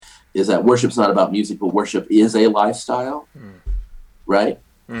is that worship's not about music, but worship is a lifestyle, right?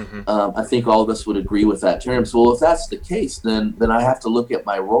 Mm-hmm. I think all of us would agree with that term. So, well, if that's the case, then I have to look at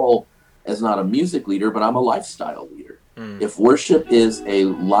my role as not a music leader, but I'm a lifestyle leader. If worship is a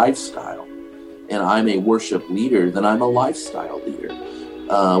lifestyle and I'm a worship leader, then I'm a lifestyle leader,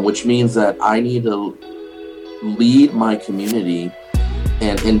 which means that I need to lead my community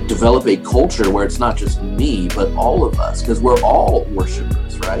and develop a culture where it's not just me, but all of us, because we're all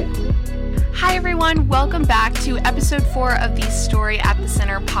worshipers, right? Hi, everyone. Welcome back to episode 4 of the Story at the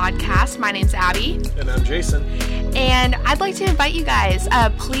Center podcast. My name's Abby. And I'm Jason. And I'd like to invite you guys,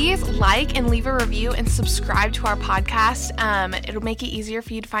 please like and leave a review and subscribe to our podcast. It'll make it easier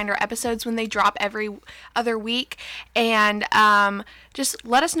for you to find our episodes when they drop every other week. And just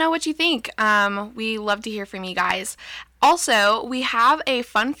let us know what you think. We love to hear from you guys. Also, we have a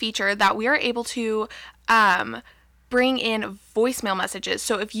fun feature that we are able to bring in voicemail messages.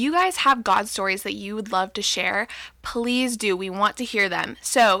 So if you guys have God stories that you would love to share, please do. We want to hear them.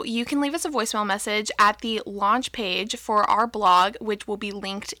 So you can leave us a voicemail message at the launch page for our blog, which will be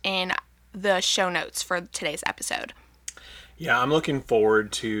linked in the show notes for today's episode. Yeah, I'm looking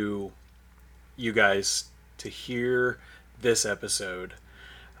forward to you guys to hear this episode.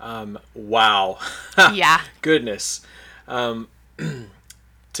 Wow. Yeah. Goodness.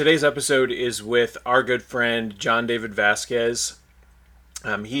 Today's episode is with our good friend, John David Vasquez.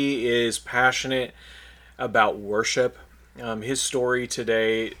 He is passionate about worship. His story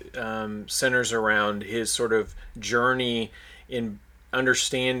today centers around his sort of journey in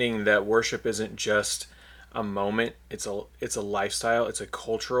understanding that worship isn't just a moment. It's a lifestyle. It's a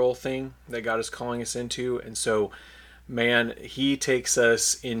cultural thing that God is calling us into. And so, man, he takes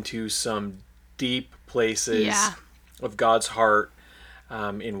us into some deep places of God's heart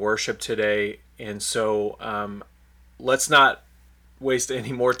in worship today. And so let's not waste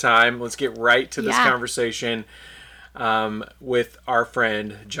any more time. Let's get right to this conversation with our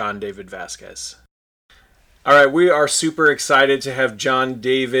friend, John David Vasquez. All right, we are super excited to have John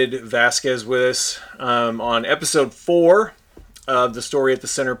David Vasquez with us on episode 4 of the Story at the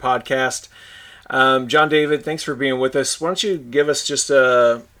Center podcast. John David, thanks for being with us. Why don't you give us just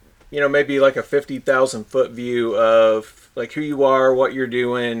maybe like a 50,000 foot view of like who you are, what you're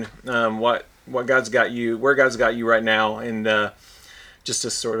doing, what God's got you, where God's got you right now, and just to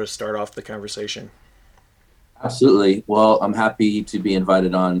sort of start off the conversation. Absolutely. Well, I'm happy to be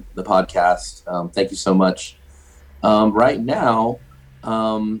invited on the podcast. Thank you so much. Right now,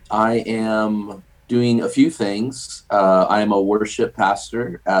 I am doing a few things. I am a worship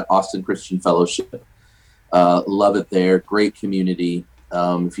pastor at Austin Christian Fellowship. Love it there. Great community.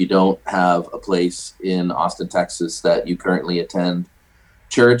 If you don't have a place in Austin, Texas that you currently attend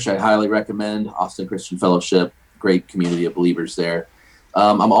church, I highly recommend Austin Christian Fellowship. Great community of believers there.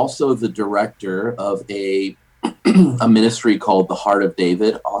 I'm also the director of a ministry called the Heart of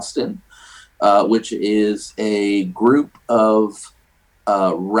David Austin, which is a group of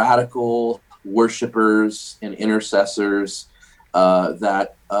radical worshipers and intercessors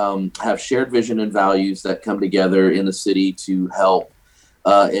that have shared vision and values that come together in the city to help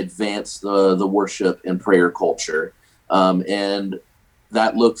advance the worship and prayer culture. And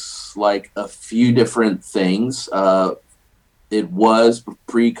that looks like a few different things. It was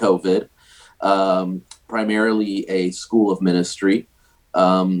pre-COVID, primarily a school of ministry.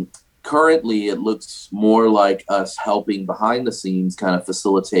 Currently, it looks more like us helping behind the scenes kind of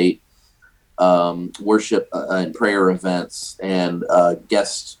facilitate worship and prayer events and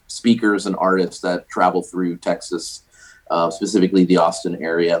guest speakers and artists that travel through Texas, specifically the Austin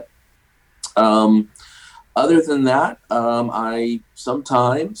area. Other than that, I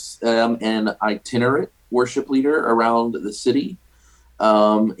sometimes am an itinerant worship leader around the city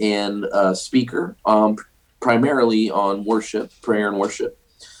and speaker, primarily on worship, prayer and worship.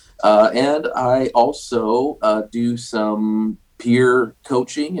 And I also do some peer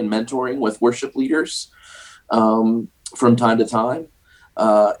coaching and mentoring with worship leaders from time to time.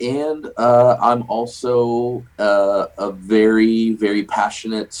 And I'm also a very, very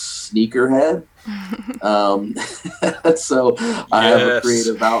passionate sneakerhead. So I have a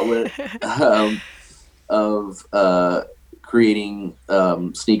creative outlet of creating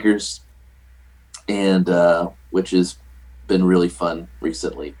sneakers, and which has been really fun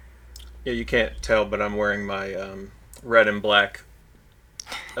recently. Yeah, you can't tell, but I'm wearing my red and black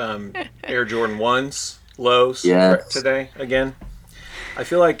Air Jordan 1s, lows today again. I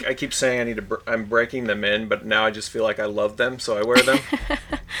feel like I keep saying I'm breaking them in, but now I just feel like I love them, so I wear them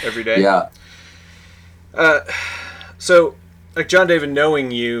every day. Yeah. So, like John David,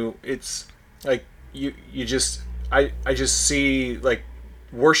 knowing you, it's like you just I just see like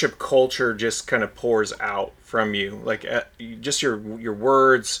worship culture just kind of pours out from you, like just your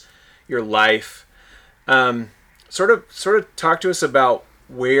words, your life. Sort of talk to us about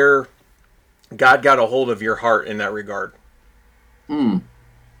where God got a hold of your heart in that regard.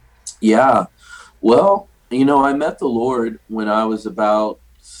 Yeah. Well, I met the Lord when I was about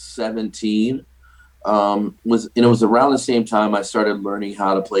 17. It was around the same time I started learning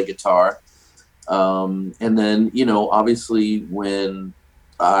how to play guitar. And then, obviously when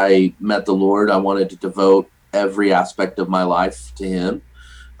I met the Lord, I wanted to devote every aspect of my life to him.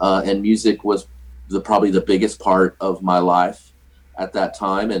 And music was probably the biggest part of my life at that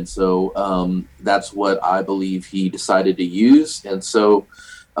time. And so that's what I believe he decided to use. And so,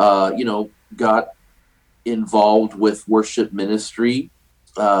 got involved with worship ministry,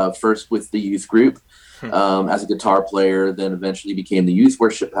 first with the youth group as a guitar player, then eventually became the youth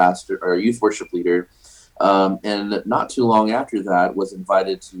worship pastor or youth worship leader. And not too long after that was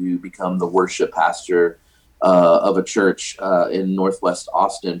invited to become the worship pastor of a church in Northwest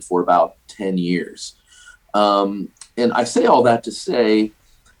Austin for about 10 years. And I say all that to say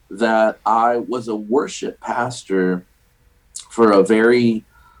that I was a worship pastor for a very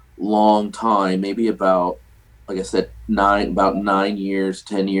long time, maybe about, like I said, 9 years,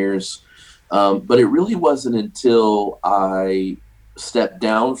 10 years. But it really wasn't until I stepped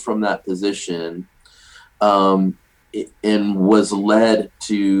down from that position and was led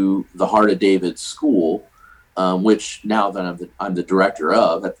to the Heart of David School, which now that I'm the director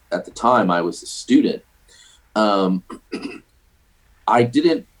of. At the time, I was a student. I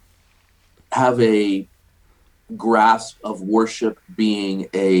didn't have a grasp of worship being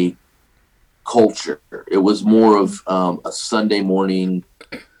a culture. It was more of a Sunday morning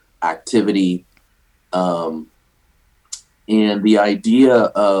activity, and the idea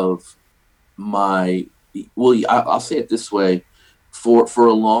of I'll say it this way: for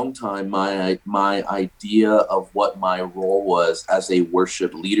a long time, my idea of what my role was as a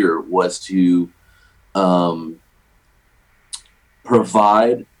worship leader was to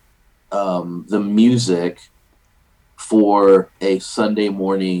provide the music for a Sunday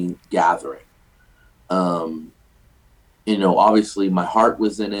morning gathering. Obviously my heart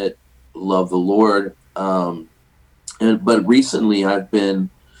was in it, love the Lord. But recently I've been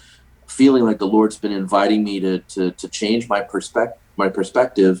feeling like the Lord's been inviting me to change my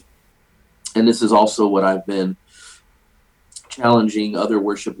perspective. And this is also what I've been challenging other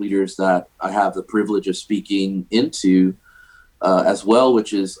worship leaders that I have the privilege of speaking into as well,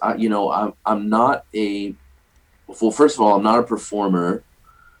 which is, I'm not first of all, I'm not a performer.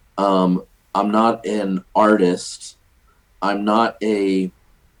 I'm not an artist. I'm not a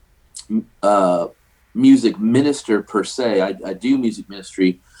music minister per se. I do music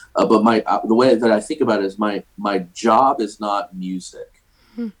ministry, but the way that I think about it is my job is not music.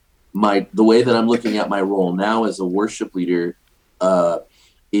 The way that I'm looking at my role now as a worship leader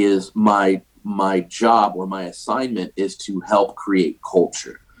is my job or my assignment is to help create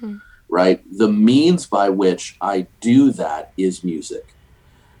culture. Right? The means by which I do that is music,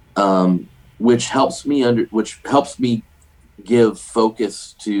 which helps me give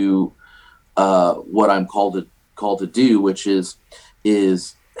focus to what I'm called to do, which is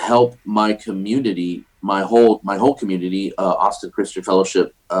help my community, my whole community, Austin Christian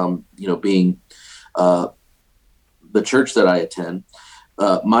Fellowship, being the church that I attend.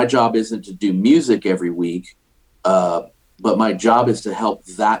 My job isn't to do music every week. But my job is to help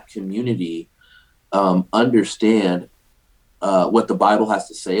that community understand what the Bible has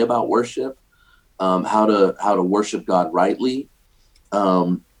to say about worship, how to worship God rightly,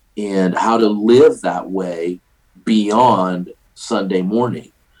 and how to live that way beyond Sunday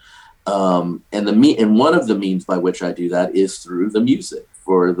morning. And one of the means by which I do that is through the music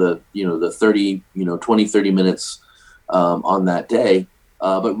for the 20-30 minutes on that day.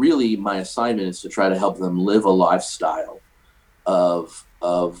 But really, my assignment is to try to help them live a lifestyle of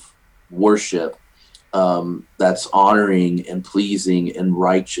worship that's honoring and pleasing and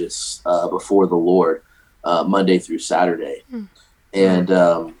righteous before the Lord Monday through Saturday. And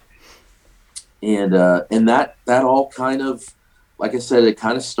that all kind of, like I said, it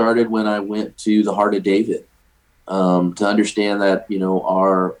kind of started when I went to the Heart of David to understand that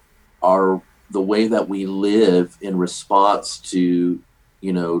the way that we live in response to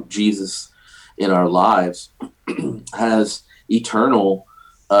Jesus in our lives has eternal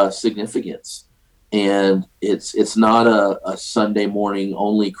significance, and it's not a Sunday morning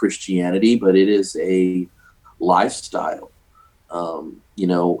only Christianity, but it is a lifestyle. And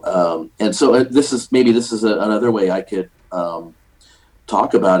so this is another way I could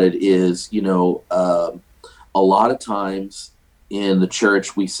talk about it is a lot of times in the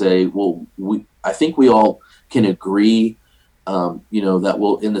church, we say, well, I think we all can agree,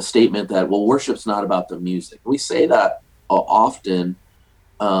 that in the statement that, well, worship's not about the music. We say that often,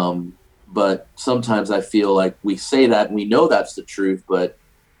 but sometimes I feel like we say that and we know that's the truth, but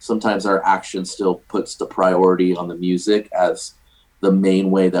sometimes our action still puts the priority on the music as the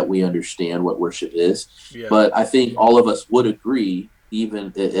main way that we understand what worship is. Yeah. But I think all of us would agree,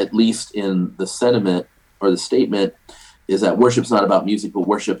 even at least in the sentiment or the statement, is that worship's not about music, but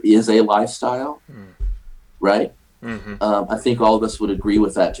worship is a lifestyle, right? Mm-hmm. I think all of us would agree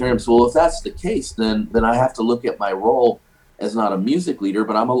with that term. So, well, if that's the case, then I have to look at my role as not a music leader,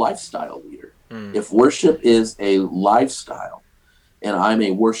 but I'm a lifestyle leader. If worship is a lifestyle and I'm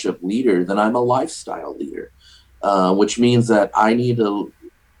a worship leader, then I'm a lifestyle leader, which means that I need to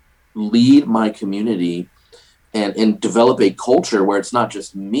lead my community and develop a culture where it's not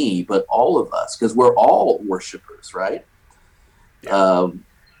just me, but all of us, because we're all worshipers, right? Yeah.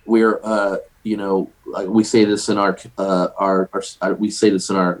 We say this in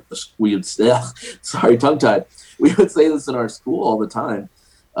we would say this in our school all the time,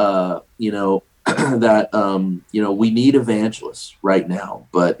 that, we need evangelists right now,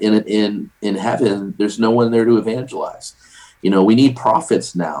 but in heaven, there's no one there to evangelize. We need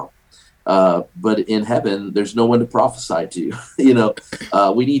prophets now, but in heaven, there's no one to prophesy to.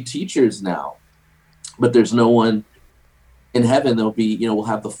 We need teachers now, but there's no one in heaven. There'll be, we'll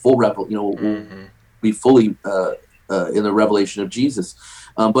have the full we'll be fully in the revelation of Jesus,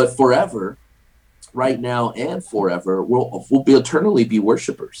 but forever. Right now and forever, we'll be eternally be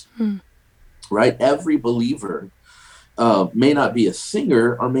worshipers, right? Every believer may not be a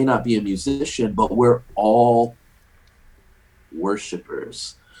singer or may not be a musician, but we're all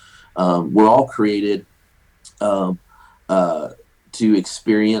worshipers. We're all created to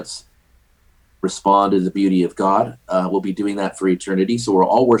experience, respond to the beauty of God. We'll be doing that for eternity. So we're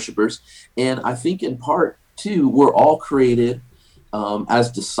all worshipers. And I think in part, too, we're all created as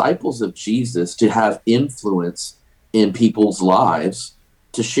disciples of Jesus to have influence in people's lives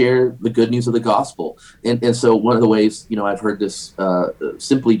to share the good news of the gospel. And so one of the ways, I've heard this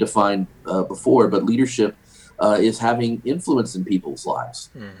simply defined before, but leadership is having influence in people's lives,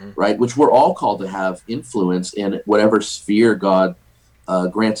 right? Which we're all called to have influence in whatever sphere God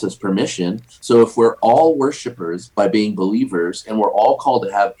grants us permission. So if we're all worshipers by being believers and we're all called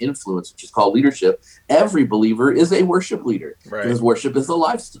to have influence, which is called leadership, every believer is a worship leader, right? Because worship is a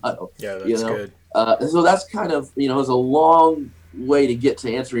lifestyle. Yeah, that's good. And so that's kind of, is a long way to get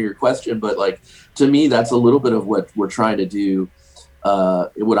to answering your question. But to me, that's a little bit of what we're trying to do.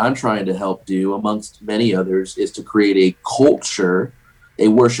 What I'm trying to help do, amongst many others, is to create a culture, a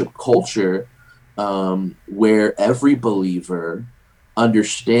worship culture, where every believer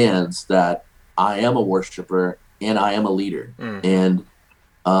understands that I am a worshiper and I am a leader, and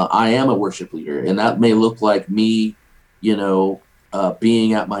I am a worship leader, and that may look like me,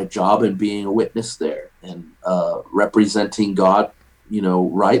 being at my job and being a witness there and representing God,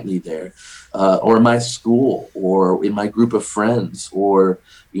 rightly there, or in my school, or in my group of friends, or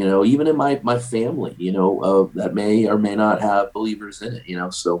even in my family, that may or may not have believers in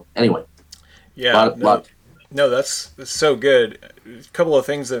it. So anyway, No, that's so good. A couple of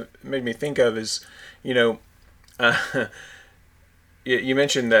things that made me think of is, you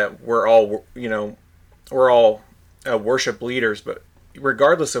mentioned that we're all worship leaders, but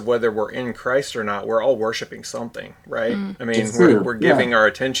regardless of whether we're in Christ or not, we're all worshiping something, right? I mean, we're giving our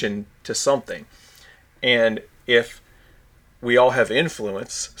attention to something. And if we all have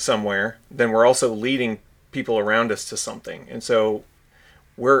influence somewhere, then we're also leading people around us to something. And so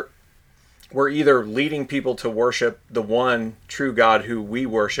we're either leading people to worship the one true God who we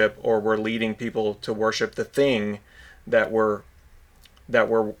worship, or we're leading people to worship the thing that we're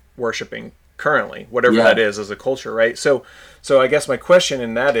worshiping currently, whatever that is as a culture, right? So I guess my question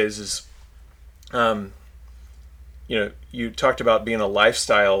in that is you talked about being a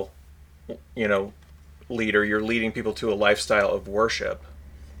lifestyle, leader. You're leading people to a lifestyle of worship.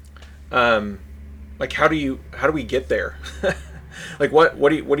 How do we get there? What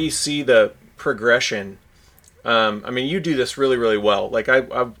do you see the progression? You do this really, really well.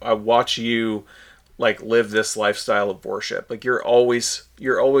 I watch you live this lifestyle of worship. You're always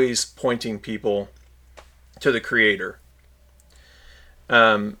pointing people to the Creator.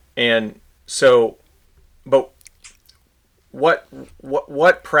 And so, but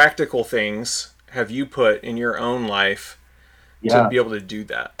what practical things have you put in your own life to be able to do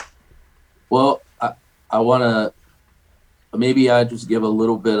that? Well, I want to, maybe I just give a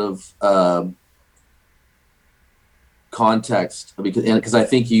little bit of context, because I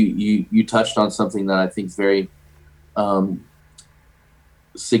think you touched on something that I think is very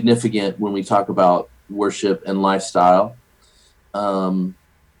significant when we talk about worship and lifestyle. So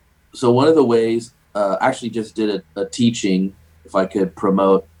one of the ways, actually just did a teaching, if I could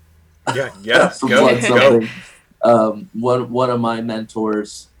promote. Yeah, Something. One of my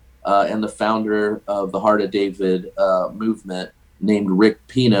mentors and the founder of the Heart of David movement, named Rick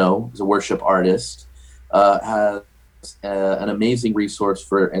Pino, is a worship artist, has an amazing resource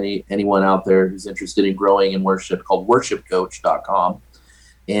for anyone out there who's interested in growing in worship, called worshipcoach.com.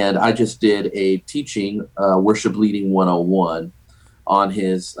 And I just did a teaching, Worship Leading 101, on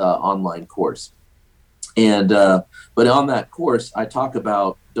his online course. And but on that course, I talk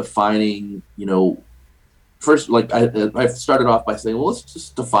about defining, first, like I started off by saying, well, let's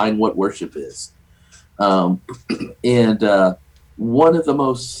just define what worship is. And one of the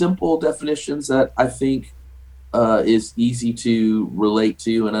most simple definitions that I think is easy to relate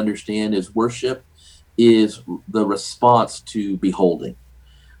to and understand is worship is the response to beholding.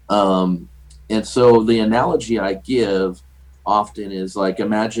 And so the analogy I give often is like,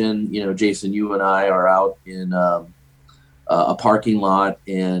 imagine, Jason, you and I are out in a parking lot,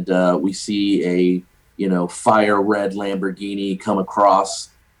 and we see a, fire red Lamborghini come across,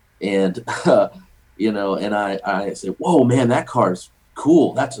 and, and I say, whoa, man, that car's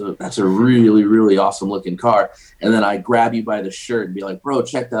cool. That's a really, really awesome looking car. And then I grab you by the shirt and be like, bro,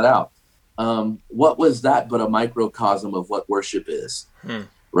 check that out. What was that but a microcosm of what worship is,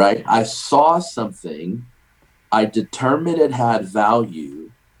 right? I saw something, I determined it had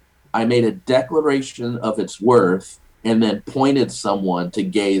value, I made a declaration of its worth, and then pointed someone to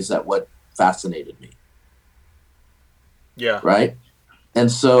gaze at what fascinated me. Yeah. Right? And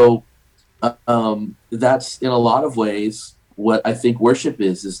so that's, in a lot of ways, what I think worship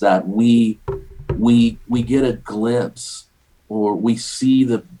is that we get a glimpse, or we see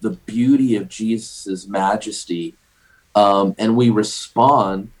the beauty of Jesus's majesty, and we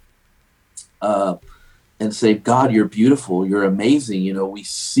respond and say, God, you're beautiful, you're amazing. We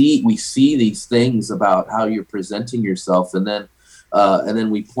see these things about how you're presenting yourself, and then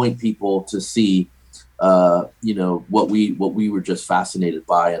we point people to see what we were just fascinated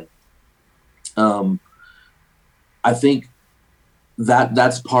by. And I think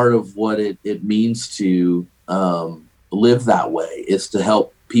that's part of what it means to live that way, is to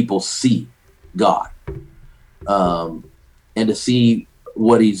help people see God, and to see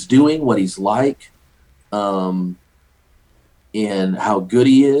what he's doing, what he's like, and how good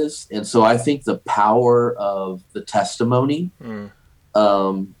he is. And so I think the power of the testimony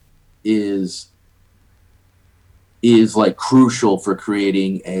is like crucial for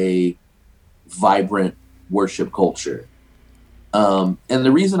creating a vibrant worship culture. And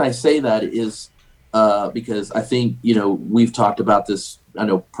the reason I say that is because I think, we've talked about this, I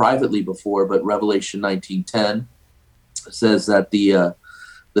know, privately before, but Revelation 19:10 says that the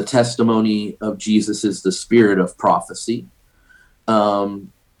testimony of Jesus is the spirit of prophecy.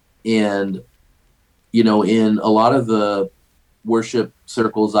 And, in a lot of the worship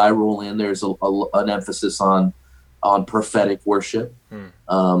circles I roll in, there's an emphasis on prophetic worship,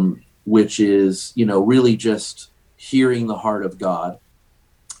 which is, really just hearing the heart of God,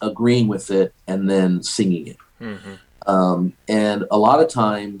 agreeing with it, and then singing it. And a lot of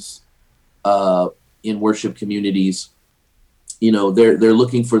times in worship communities, they're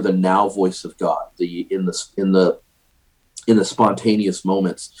looking for the now voice of God, in the spontaneous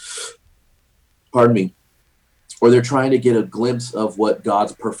moments. Pardon me. Or they're trying to get a glimpse of what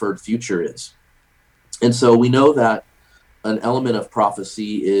God's preferred future is. And so we know that an element of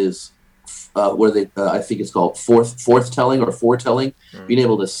prophecy is I think it's called foretelling, being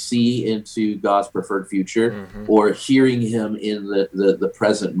able to see into God's preferred future, or hearing him in the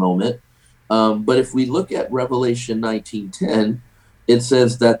present moment. But if we look at Revelation 19:10, it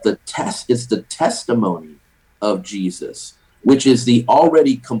says that it's the testimony of Jesus, which is the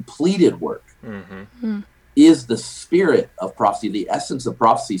already completed work, is the spirit of prophecy, the essence of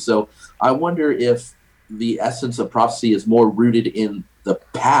prophecy. So I wonder if the essence of prophecy is more rooted in the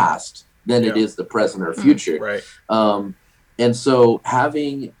past than it is the present or future. Right. And so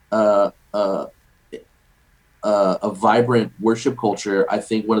having a vibrant worship culture, I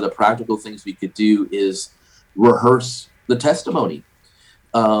think one of the practical things we could do is rehearse the testimony,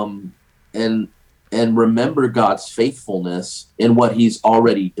 and remember God's faithfulness in what he's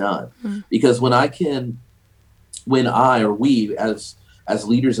already done. Because when we as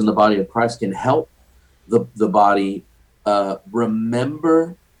leaders in the body of Christ can help the body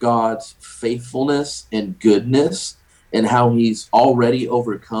remember God's faithfulness and goodness, and how he's already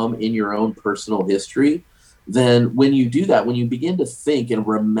overcome in your own personal history, then when you do that, when you begin to think and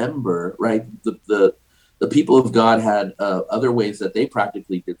remember, right, the the people of God had other ways that they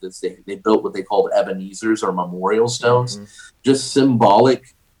practically did this. They built what they called Ebenezer's or memorial stones, just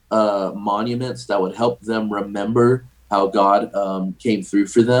symbolic monuments that would help them remember how God came through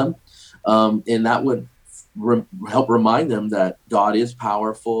for them. And that would help remind them that God is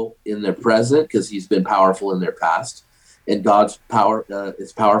powerful in their present because he's been powerful in their past. And God's power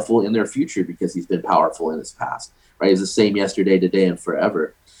is powerful in their future because he's been powerful in his past. Right? He's the same yesterday, today, and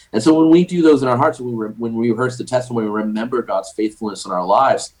forever. And so when we do those in our hearts, when we rehearse the testimony, we remember God's faithfulness in our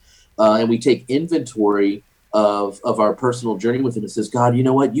lives, and we take inventory of our personal journey with him and says, God, you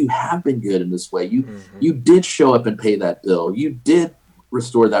know what? You have been good in this way. You did show up and pay that bill. You did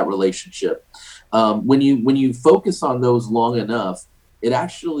restore that relationship. When you focus on those long enough, it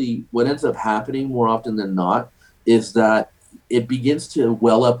actually, what ends up happening more often than not is that it begins to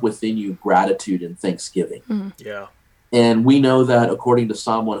well up within you gratitude and thanksgiving. Yeah. And we know that according to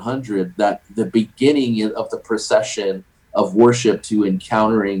Psalm 100, that the beginning of the procession of worship to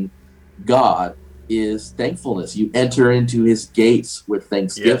encountering God is thankfulness. You enter into his gates with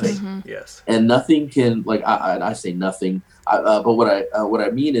thanksgiving. Yes. And nothing can, like, I say nothing, but what I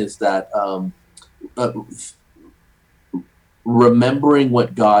mean is that remembering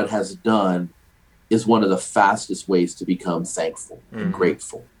what God has done is one of the fastest ways to become thankful and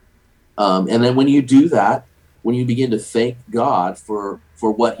grateful. And then when you do that, when you begin to thank God for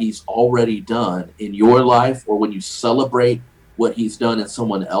what he's already done in your life, or when you celebrate what he's done in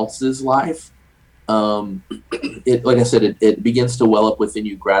someone else's life, like I said, it begins to well up within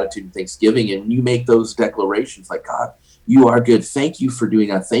you gratitude and thanksgiving. And you make those declarations like, God, you are good. Thank you for doing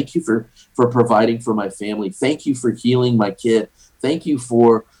that. Thank you for providing for my family. Thank you for healing my kid. Thank you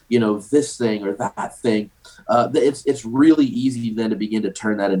for, this thing or that thing. It's really easy then to begin to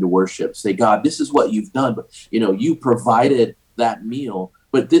turn that into worship. Say, God, this is what you've done, but you provided that meal,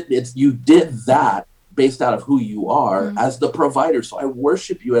 but you did that based out of who you are as the provider. So I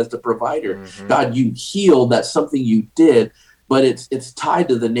worship you as the provider. God, you healed. That's something you did, but it's tied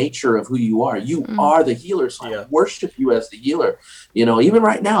to the nature of who you are. You are the healer. So I worship you as the healer. Even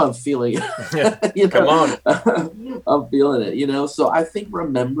right now I'm feeling Come on. I'm feeling it, so I think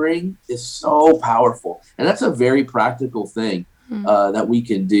remembering is so powerful. And that's a very practical thing that we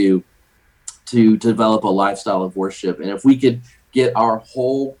can do to develop a lifestyle of worship. And if we could get our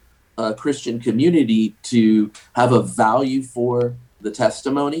whole Christian community to have a value for the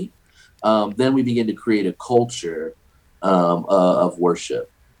testimony, then we begin to create a culture of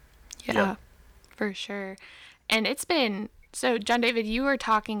worship. Yeah, for sure. And it's been, so John David, you were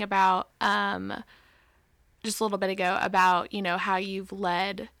talking about just a little bit ago about, how you've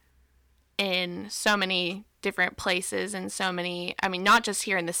led in so many different places and so many, not just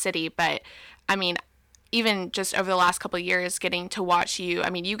here in the city, but even just over the last couple of years getting to watch you.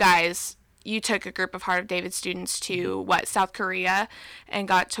 You took a group of Heart of David students to South Korea and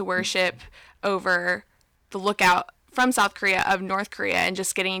got to worship over the lookout from South Korea of North Korea, and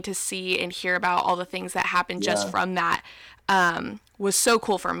just getting to see and hear about all the things that happened just from that was so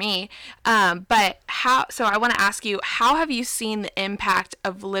cool for me. But so I want to ask you, how have you seen the impact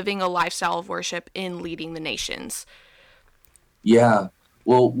of living a lifestyle of worship in leading the nations? Yeah,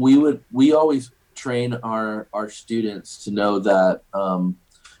 well, we always train our students to know that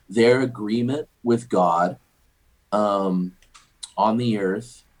their agreement with God on the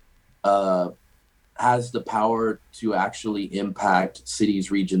earth has the power to actually impact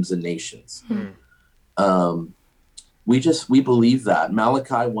cities, regions, and nations. We believe that.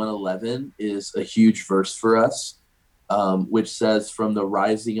 Malachi 1:11 is a huge verse for us, which says, from the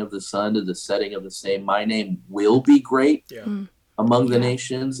rising of the sun to the setting of the same, my name will be great among the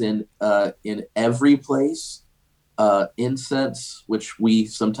nations. And in every place, incense, which we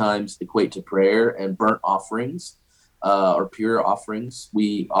sometimes equate to prayer, and burnt offerings or pure offerings,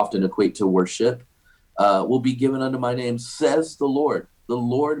 we often equate to worship, will be given unto my name, says the Lord. The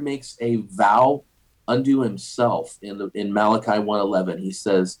Lord makes a vow unto himself in Malachi 1:11. He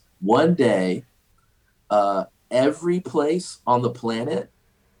says, one day, every place on the planet,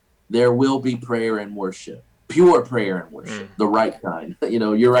 there will be prayer and worship, pure prayer and worship, the right kind.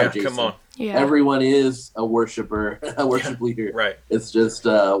 You're right, Jason. Come on. Yeah. Everyone is a worshiper, a worship leader. Right. It's just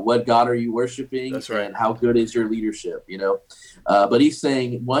what God are you worshiping? That's right. And how good is your leadership? But he's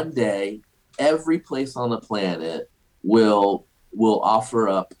saying one day, every place on the planet will offer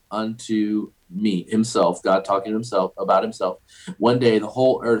up unto me, himself, God talking to himself about himself. One day the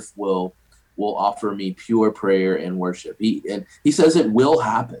whole earth will offer me pure prayer and worship. He says it will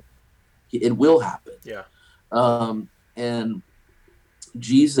happen. It will happen. Yeah. And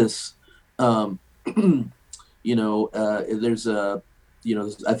Jesus, there's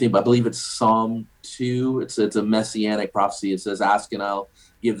I believe it's Psalm 2. It's a messianic prophecy. It says, "Ask and I'll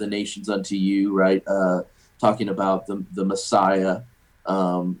give the nations unto you," right? Talking about the Messiah.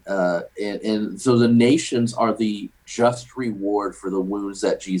 And so the nations are the just reward for the wounds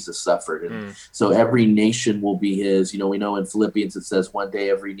that Jesus suffered. And so every nation will be his. We know in Philippians it says one day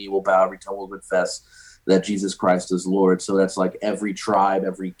every knee will bow, every tongue will confess that Jesus Christ is Lord. So that's like every tribe,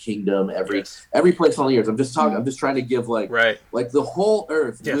 every kingdom, every place on the earth. I'm just trying to give like the whole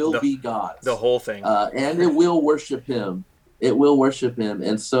earth will be God's. The whole thing. And it will worship him. It will worship him.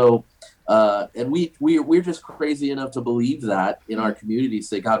 And so and we're just crazy enough to believe that in our community,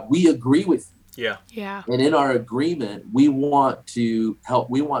 say, God, we agree with you. Yeah. And in our agreement, we want to help.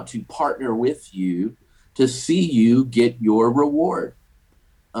 We want to partner with you to see you get your reward.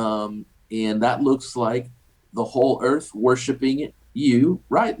 And that looks like the whole earth worshiping you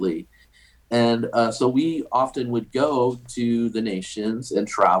rightly. And so we often would go to the nations and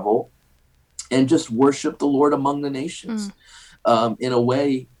travel and just worship the Lord among the nations. In a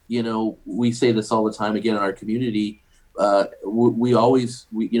way, we say this all the time again in our community. We're always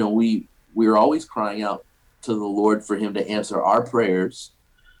always crying out to the Lord for him to answer our prayers.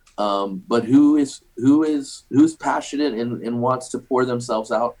 But who's passionate and wants to pour themselves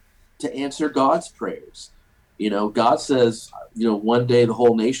out to answer God's prayers? God says, one day the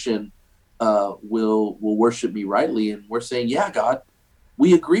whole nation will worship me rightly. And we're saying, yeah, God,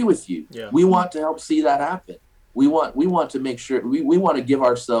 we agree with you. Yeah. We want to help see that happen. We want to make sure we want to give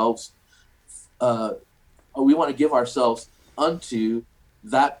ourselves unto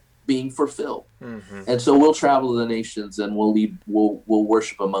that being fulfilled. And so we'll travel to the nations and we'll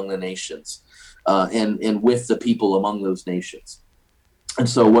worship among the nations and with the people among those nations. And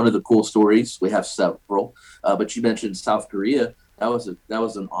so one of the cool stories, we have several, but you mentioned South Korea. That was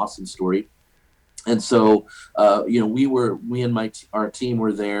an awesome story. And so we and our team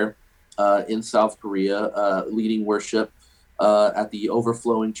were there in South Korea, leading worship at the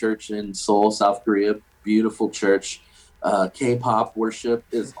Overflowing Church in Seoul, South Korea. Beautiful church. K-pop worship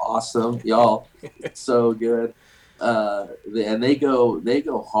is awesome, y'all. It's so good. And they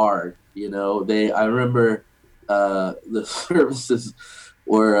go hard. I remember the services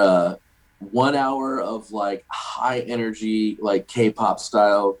were 1 hour of like high energy, like K-pop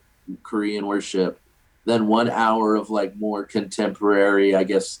style Korean worship, then 1 hour of like more contemporary, I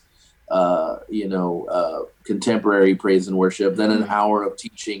guess, contemporary praise and worship, then an hour of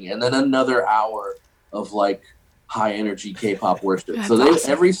teaching, and then another hour of like high energy K-pop worship. So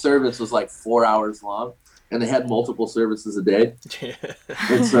awesome. Every service was like 4 hours long, and they had multiple services a day.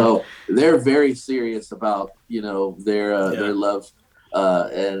 And so they're very serious about their love,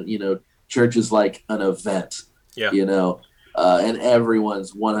 and church is like an event. And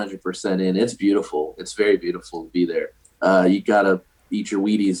everyone's 100% in. It's beautiful. It's very beautiful to be there. You gotta eat your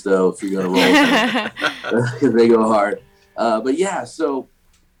Wheaties though if you're gonna roll, because they go hard. But yeah, so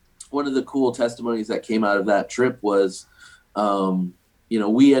one of the cool testimonies that came out of that trip was,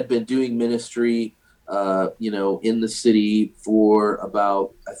 we had been doing ministry, in the city for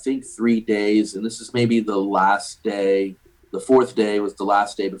about, I think, 3 days, and this is maybe the last day. The fourth day was the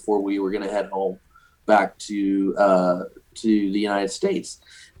last day before we were going to head home back to the United States.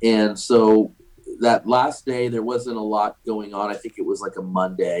 And so that last day, there wasn't a lot going on. I think it was like a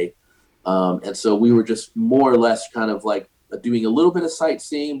Monday. And so we were just more or less kind of like doing a little bit of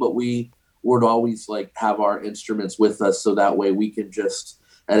sightseeing, but we would always like have our instruments with us. So that way we can just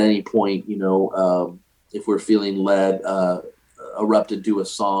at any point, if we're feeling led, erupt into a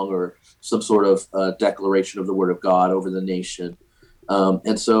song or some sort of declaration of the word of God over the nation.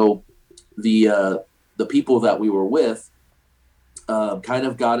 And so the people that we were with kind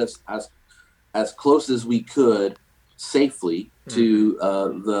of got us as close as we could safely to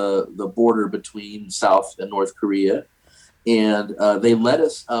the border between South and North Korea. And they led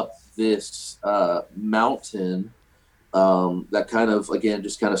us up this mountain that kind of, again,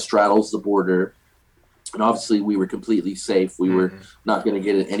 just kind of straddles the border. And obviously we were completely safe. We were not going to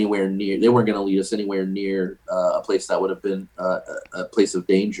get it anywhere near. They weren't going to lead us anywhere near a place that would have been a place of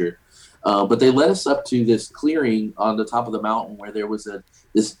danger. But they led us up to this clearing on the top of the mountain where there was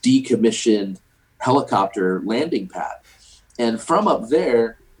this decommissioned helicopter landing pad. And from up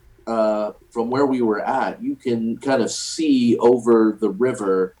there, from where we were at, you can kind of see over the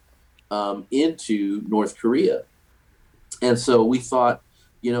river into North Korea. And so we thought,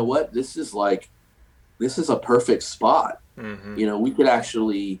 you know what, this is a perfect spot. We could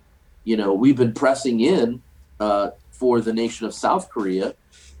actually, we've been pressing in for the nation of South Korea.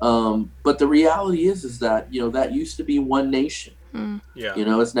 But the reality is that, that used to be one nation.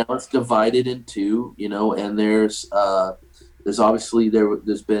 It's divided in two, and there's, there's obviously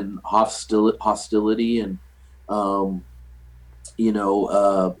there's been hostility, and um, you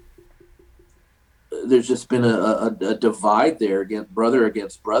know, there's just been a divide there against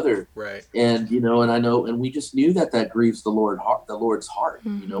brother. Right. And and I know, and we just knew that grieves the Lord's heart.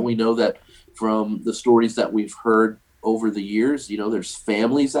 Mm-hmm. We know that from the stories that we've heard over the years. There's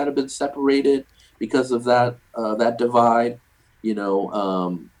families that have been separated because of that divide.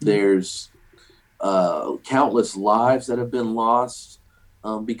 There's countless lives that have been lost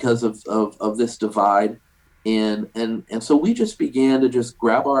because of this divide. And so we just began to just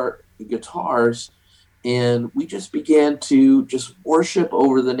grab our guitars, and we just began to just worship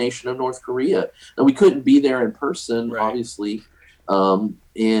over the nation of North Korea. And we couldn't be there in person, Right. obviously,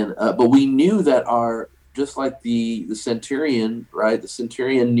 but we knew that just like the centurion, right? The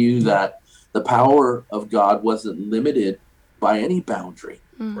centurion knew that the power of God wasn't limited by any boundary.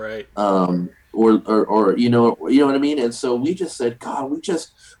 Right. Or you know what I mean? And so we just said, God,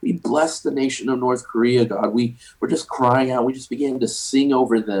 we bless the nation of North Korea, God. We're just crying out. We just began to sing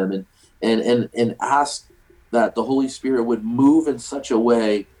over them and ask that the Holy Spirit would move in such a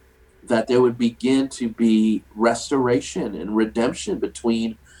way that there would begin to be restoration and redemption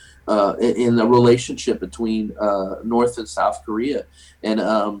between in the relationship between North and South Korea. And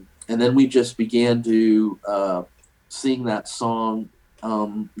then we just began to sing that song,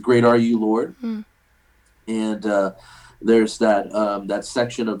 Great Are You, Lord. And there's that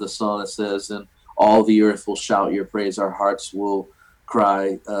section of the song that says, and all the earth will shout your praise, our hearts will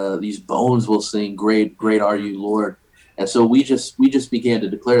cry, these bones will sing, great are you, Lord. And so we just began to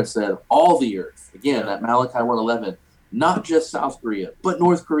declare and said, all the earth, again, that Malachi 1:11, not just South Korea, but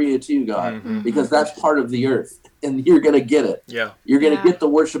North Korea too, God, because that's part of the earth, and you're going to get it. Yeah. You're going to get the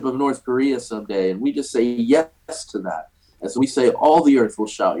worship of North Korea someday, and we just say yes to that. And so we say, all the earth will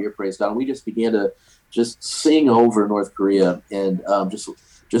shout your praise, God. And we just began to just sing over North Korea, and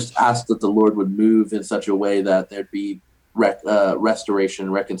just ask that the Lord would move in such a way that there'd be restoration,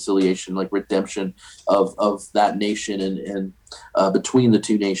 reconciliation, like redemption of that nation and between the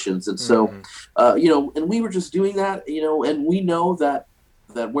two nations. And so, and we were just doing that, and we know that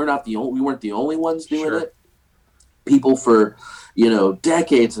we weren't the only ones doing it. People for,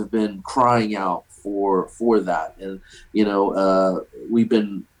 decades have been crying out for that. And,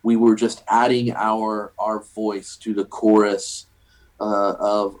 we were just adding our voice to the chorus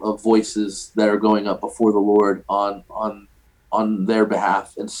of voices that are going up before the Lord on their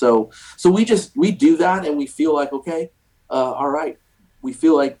behalf. And so we do that, and we feel like, okay, all right, we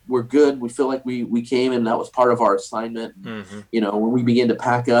feel like we're good. We feel like we came, and that was part of our assignment. When we begin to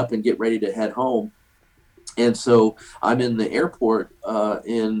pack up and get ready to head home. And so I'm in the airport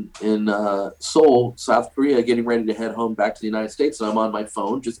in Seoul, South Korea, getting ready to head home back to the United States. And I'm on my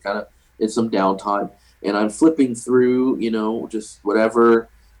phone, just kind of in some downtime. And I'm flipping through, just whatever.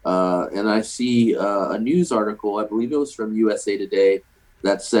 And I see a news article, I believe it was from USA Today,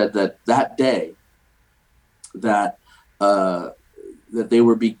 that said that day that they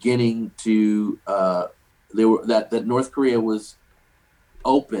were beginning to, that North Korea was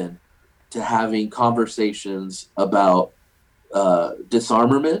open to having conversations about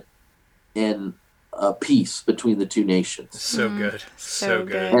disarmament and peace between the two nations. So good. So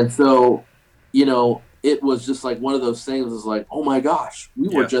good. And so, it was just like one of those things. Is like, oh my gosh, we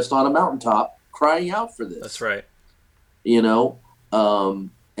were just on a mountaintop crying out for this. That's right. And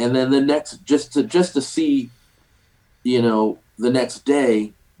then the next, just to see, the next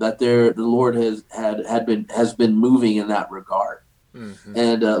day that the Lord has been moving in that regard.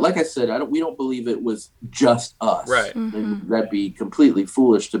 And like I said, we don't believe it was just us. Right. That'd be completely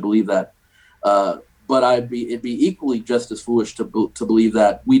foolish to believe that. But it'd be equally just as foolish to believe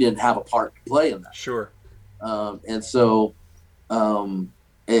that we didn't have a part to play in that. Sure. And so, and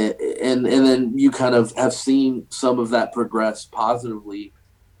then you kind of have seen some of that progress positively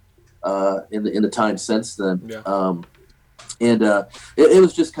in the time since then. Yeah. It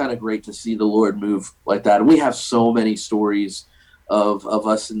was just kind of great to see the Lord move like that. And we have so many stories of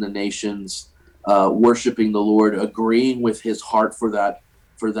us in the nations worshiping the Lord, agreeing with His heart for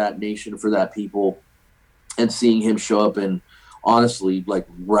that nation, for that people, and seeing Him show up in, honestly, like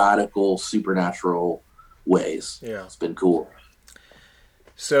radical supernatural ways. Yeah. It's been cool.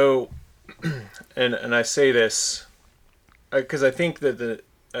 So, and I say this because I think that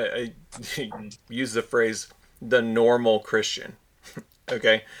I use the phrase the normal Christian,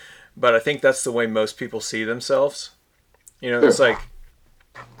 okay? But I think that's the way most people see themselves. It's like,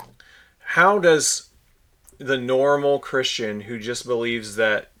 how does the normal Christian who just believes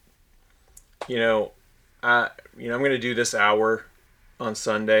that, I'm going to do this hour on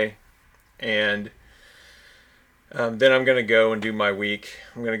Sunday, and Then I'm going to go and do my week.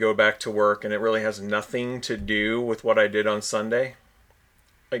 I'm going to go back to work, and it really has nothing to do with what I did on Sunday.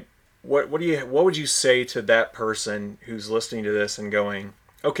 Like, what would you say to that person who's listening to this and going,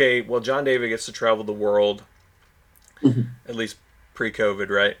 okay, well, John David gets to travel the world, at least pre-COVID,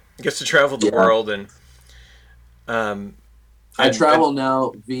 right? Gets to travel the world, and I travel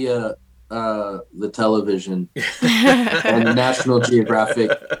now via the television and National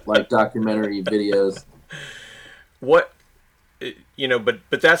Geographic, like documentary videos. What,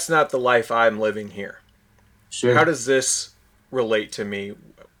 but that's not the life I'm living here. Sure. How does this relate to me?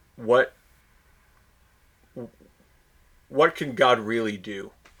 What can God really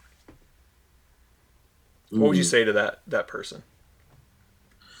do? What would you say to that person?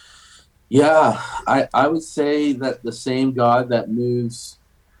 Yeah, I would say that the same God that moves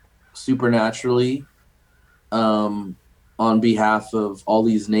supernaturally on behalf of all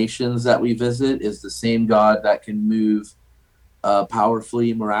these nations that we visit is the same God that can move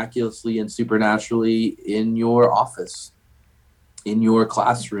powerfully, miraculously, and supernaturally in your office, in your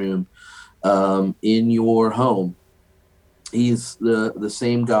classroom, in your home. He's the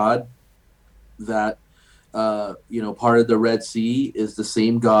same God that parted the Red Sea, is the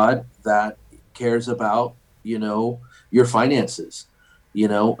same God that cares about your finances.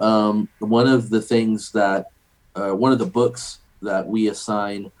 One of the things that one of the books that we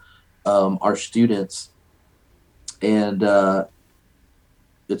assign our students, and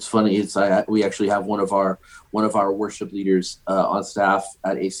it's funny, we actually have one of our worship leaders on staff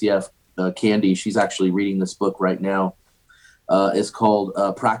at ACF, Candy. She's actually reading this book right now. It's called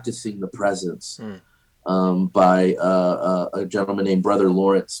Practicing the Presence, by a gentleman named Brother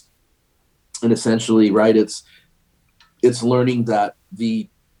Lawrence. And essentially, right, it's learning that the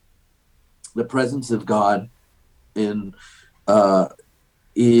presence of God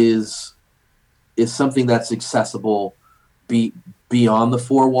is something that's accessible beyond the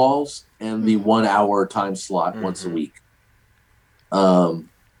four walls and the 1 hour time slot once a week. And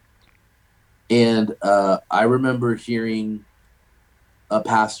I remember hearing a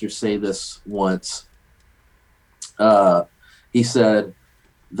pastor say this once. He said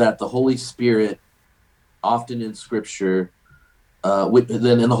that the Holy Spirit, often in Scripture, and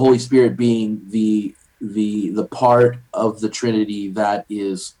the Holy Spirit being the part of the Trinity that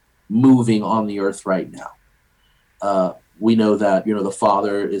is moving on the earth right now. We know that the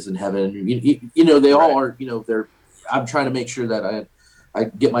Father is in heaven. They all are. I'm trying to make sure that I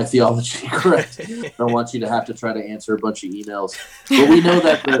get my theology correct. I don't want you to have to try to answer a bunch of emails. But we know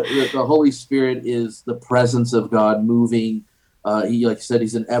that the Holy Spirit is the presence of God moving. He, like you said,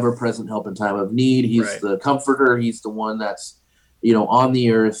 he's an ever-present help in time of need. He's the comforter. He's the one that's, on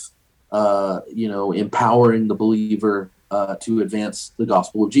the earth, empowering the believer to advance the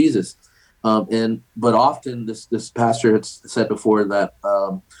gospel of Jesus. But often this pastor had said before that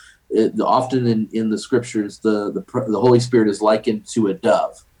often in the scriptures, the Holy Spirit is likened to a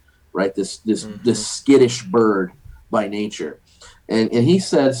dove, right? This skittish bird by nature. And he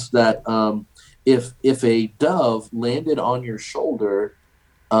says that if a dove landed on your shoulder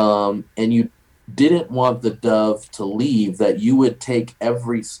and you didn't want the dove to leave, that you would take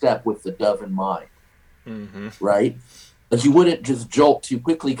every step with the dove in mind, right? Like you wouldn't just jolt too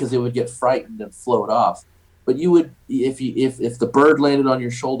quickly because it would get frightened and float off. But you would, if the bird landed on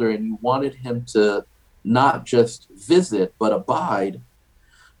your shoulder and you wanted him to not just visit but abide,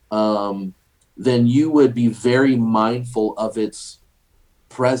 then you would be very mindful of its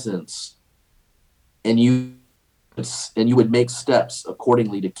presence, and you would make steps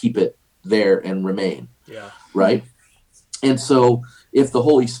accordingly to keep it there and remain. Yeah. Right. And so, if the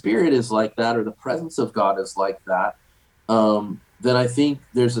Holy Spirit is like that, or the presence of God is like that, then I think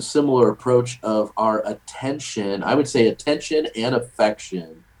there's a similar approach of our attention. I would say attention and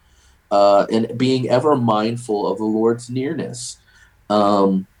affection, and being ever mindful of the Lord's nearness.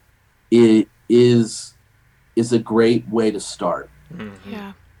 It is a great way to start.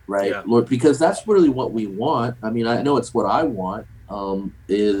 Yeah. Right, yeah. Lord, because that's really what we want. I mean, I know it's what I want.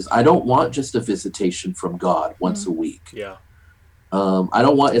 Is I don't want just a visitation from God once a week. Yeah. I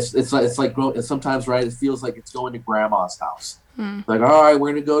don't want it's like sometimes, right, it feels like it's going to grandma's house. Like, all right,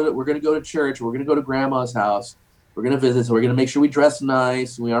 we're gonna go to church, we're gonna go to grandma's house, we're gonna visit, so we're gonna make sure we dress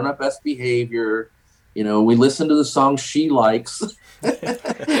nice, we are on our best behavior, we listen to the songs she likes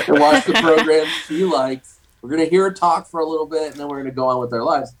and watch the programs she likes. We're gonna hear her talk for a little bit, and then we're gonna go on with our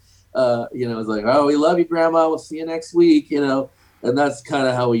lives. It's like, oh, we love you, Grandma, we'll see you next week, and that's kind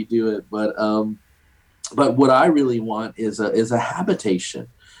of how we do it. But but what I really want is a habitation,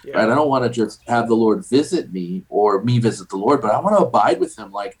 Yeah. right? I don't want to just have the Lord visit me or me visit the Lord, but I want to abide with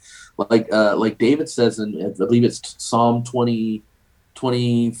him, like David says in, I believe it's Psalm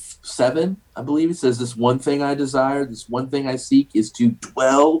 27. I believe it says, this one thing I desire, this one thing I seek, is to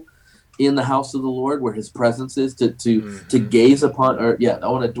dwell in the house of the Lord, where his presence is, to gaze upon, or I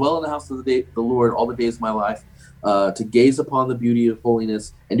want to dwell in the house of the Lord all the days of my life, to gaze upon the beauty of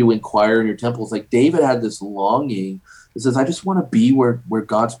holiness and to inquire in your temples. Like David had this longing that says, I just want to be where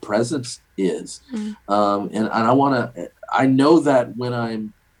God's presence is. And I know that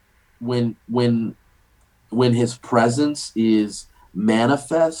when his presence is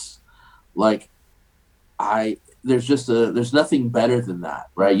manifest, like there's nothing better than that,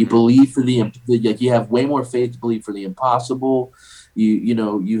 right? You believe for like you have way more faith to believe for the impossible.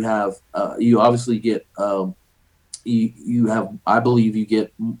 You have you obviously get you have, I believe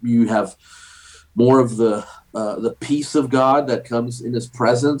you have more of the peace of God that comes in his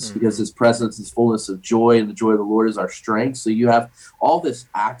presence, because his presence is fullness of joy, and the joy of the Lord is our strength. So you have all this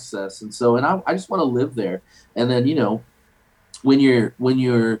access. And I just want to live there. And then, when you're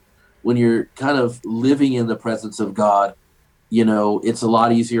kind of living in the presence of God, it's a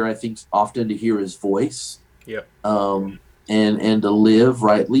lot easier, I think, often to hear his voice. Yep. And to live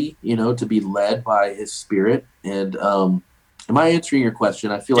rightly, to be led by his spirit. And am I answering your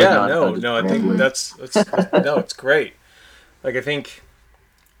question? I feel like no, I think that's no, it's great. Like, I think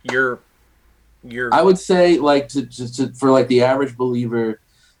you're I would say, like, to for like the average believer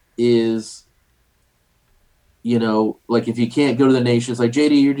is, like, if you can't go to the nations, like,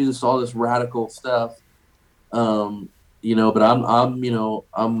 JD, you do all this radical stuff, but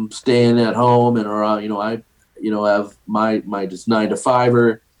I'm staying at home, and I have my just 9 to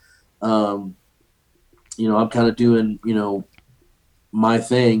 5er. I'm kind of doing, my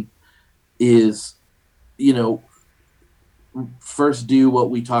thing is, first do what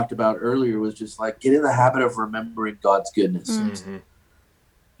we talked about earlier, was just like, get in the habit of remembering God's goodness.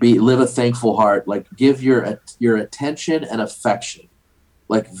 Live a thankful heart, like give your attention and affection,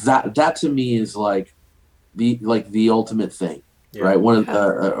 like that to me is like the ultimate thing. Yeah. Right.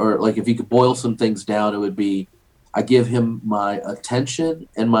 Or like, if you could boil some things down, it would be, I give him my attention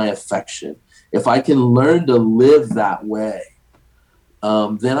and my affection. If I can learn to live that way,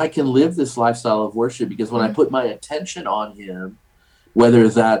 then I can live this lifestyle of worship, because when I put my attention on him, whether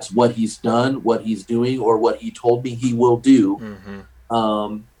that's what he's done, what he's doing, or what he told me he will do,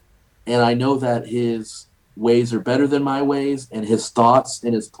 and I know that his ways are better than my ways, and his thoughts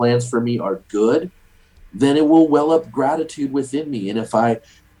and his plans for me are good, then it will well up gratitude within me. And if I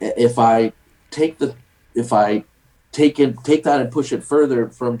take that and push it further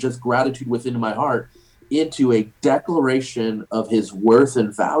from just gratitude within my heart into a declaration of his worth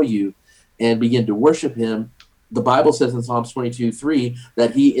and value, and begin to worship him, the Bible says in Psalms 22:3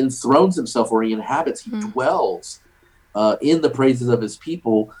 that he enthrones himself, or he inhabits, he dwells in the praises of his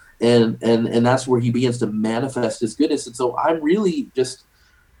people, and that's where he begins to manifest his goodness. And so I'm really just,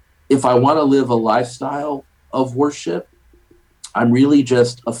 if I want to live a lifestyle of worship, I'm really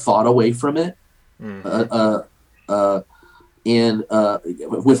just a thought away from it,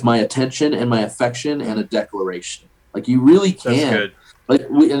 with my attention and my affection and a declaration. Like, you really can. That's good. Like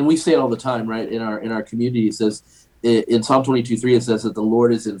we say it all the time, right? In our community, it says in Psalm 22:3, it says that the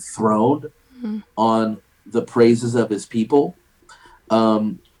Lord is enthroned on the praises of his people,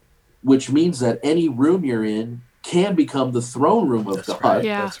 which means that any room you're in can become the throne room of God. Right.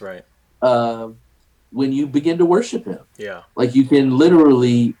 Yeah. That's right. When you begin to worship him. Yeah. Like, you can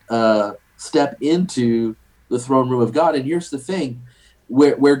literally step into the throne room of God. And here's the thing,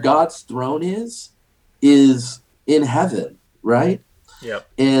 where God's throne is in heaven, right? Yep.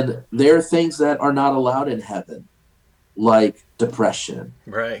 And there are things that are not allowed in heaven, like depression.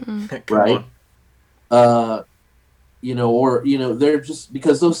 Right. Right. They're just,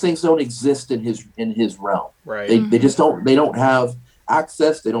 because those things don't exist in his realm. Right. They just don't. They don't have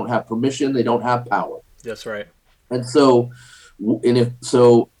access. They don't have permission. They don't have power. That's right. And so,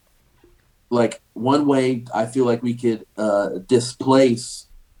 like, one way I feel like we could displace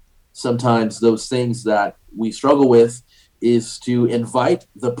sometimes those things that we struggle with is to invite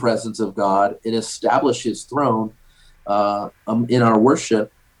the presence of God and establish his throne in our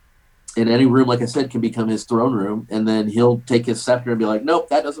worship. And any room, like I said, can become his throne room, and then he'll take his scepter and be like, nope,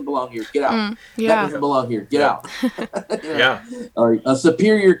 that doesn't belong here. Get out. That doesn't belong here. Get out. Yeah. A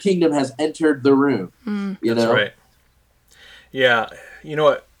superior kingdom has entered the room. That's right. Yeah. You know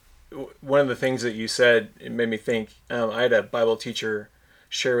what? One of the things that you said, it made me think, I had a Bible teacher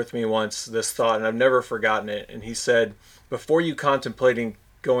share with me once this thought, and I've never forgotten it. And he said, before you contemplate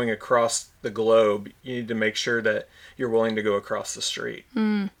going across the globe, you need to make sure that you're willing to go across the street.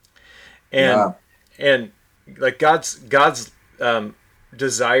 And like God's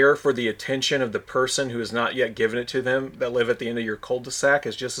desire for the attention of the person who has not yet given it to them, that live at the end of your cul-de-sac,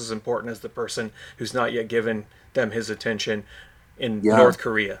 is just as important as the person who's not yet given them his attention in North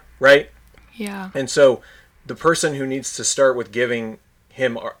Korea, right? Yeah. And so the person who needs to start with giving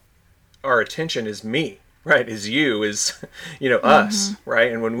him our attention is me, right? Is you, is, us,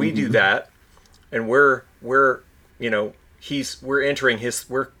 right? And when we do that, and we're we're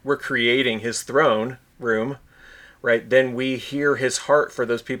creating his throne room, right? Then we hear his heart for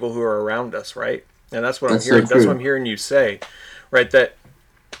those people who are around us, right? And that's what I'm hearing. That's what I'm hearing you say, right? That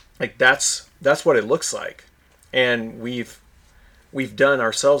like that's what it looks like, and we've done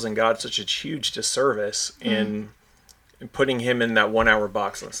ourselves and God such a huge disservice in putting him in that 1 hour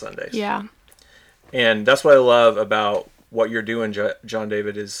box on Sundays. Yeah. And that's what I love about what you're doing, John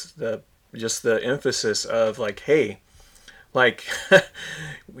David, is the emphasis of like, hey, like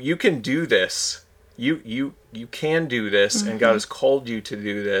you can do this. You can do this, and God has called you to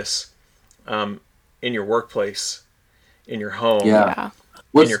do this in your workplace, in your home. Yeah.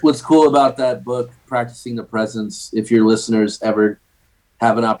 What's cool about that book, Practicing the Presence, if your listeners ever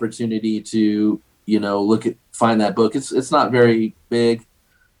have an opportunity to, find that book, it's not very big,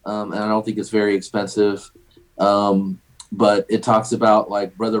 and I don't think it's very expensive. But it talks about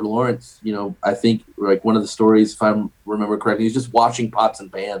like Brother Lawrence, I think like one of the stories, if I remember correctly, he's just washing pots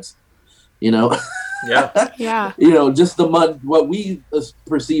and pans, Yeah. Yeah. Just what we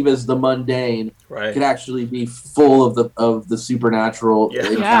perceive as the mundane Right. could actually be full of the supernatural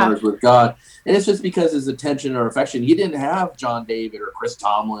encounters with God. And it's just because his attention or affection, he didn't have John David or Chris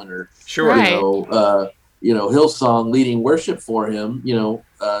Tomlin or Hillsong leading worship for him,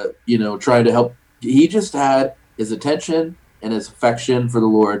 trying to help. He just had his attention and his affection for the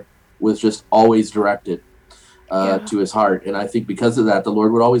Lord was just always directed to his heart. And I think because of that, the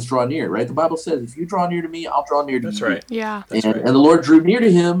Lord would always draw near, right? The Bible says, if you draw near to me, I'll draw near to you. That's right. Yeah. And the Lord drew near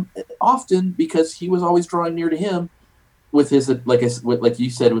to him often because he was always drawing near to him with his, like you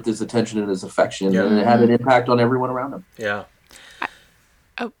said, with his attention and his affection. Yeah. And it had an impact on everyone around him. Yeah.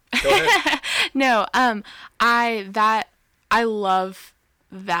 Oh. Go ahead. No, I love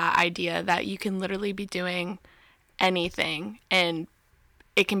that idea that you can literally be doing anything and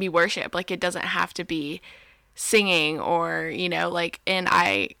it can be worship. Like, it doesn't have to be singing or, and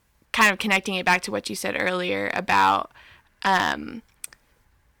I kind of connecting it back to what you said earlier about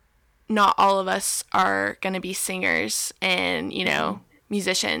not all of us are going to be singers and,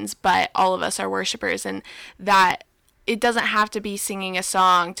 musicians, but all of us are worshipers, and that it doesn't have to be singing a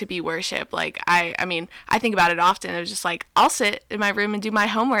song to be worship. Like, I think about it often. It was just like, I'll sit in my room and do my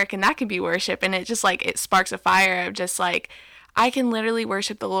homework, and that can be worship. And it just like, it sparks a fire of just like, I can literally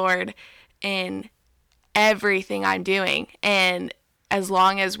worship the Lord in everything I'm doing. And as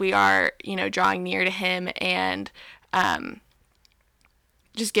long as we are, drawing near to him and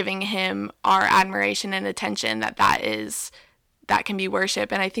just giving him our admiration and attention, that can be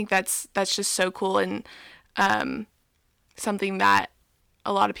worship. And I think that's just so cool, and something that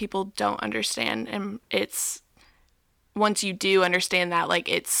a lot of people don't understand. And it's, once you do understand that, like,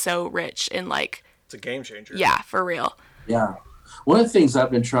 it's so rich and like, it's a game changer. Yeah, for real. Yeah. One of the things I've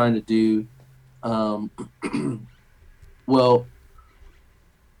been trying to do, as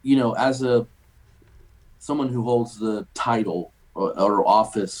someone who holds the title or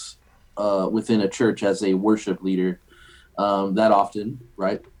office within a church as a worship leader, that often,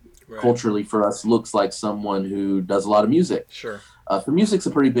 right, culturally for us looks like someone who does a lot of music. Sure. For music's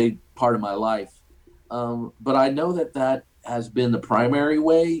a pretty big part of my life. But I know that has been the primary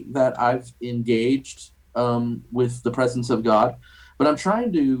way that I've engaged with the presence of God. But I'm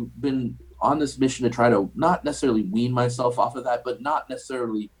been on this mission to try to not necessarily wean myself off of that, but not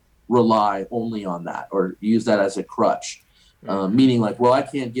necessarily rely only on that or use that as a crutch. Meaning like, well, I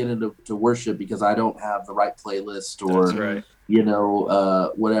can't get into worship because I don't have the right playlist or, That's right.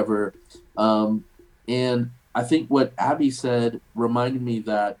 Whatever. And I think what Abby said reminded me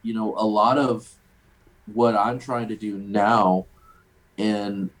that, a lot of what I'm trying to do now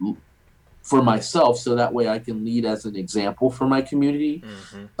and for myself, so that way I can lead as an example for my community,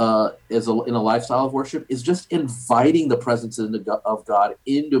 in a lifestyle of worship, is just inviting the presence of God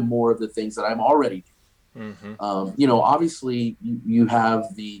into more of the things that I'm already doing. Obviously you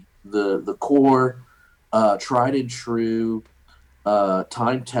have the core, tried and true,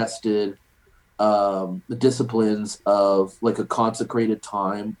 time-tested the disciplines of like a consecrated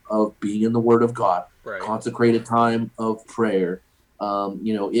time of being in the Word of God, right. Consecrated time of prayer,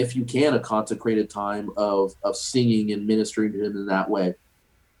 if you can, a consecrated time of singing and ministering to Him in that way.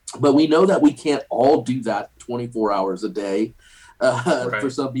 But we know that we can't all do that 24 hours a day. Right. For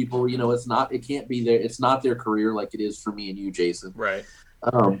some people, it can't be there. It's not their career like it is for me and you, Jason. Right.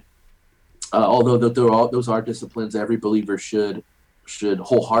 Although those are disciplines every believer should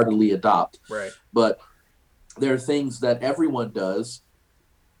wholeheartedly adopt. Right. But there are things that everyone does,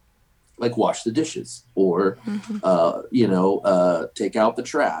 like wash the dishes, or take out the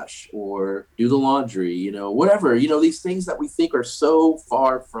trash, or do the laundry, whatever. These things that we think are so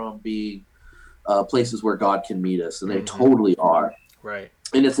far from being places where God can meet us, and they totally are. Right.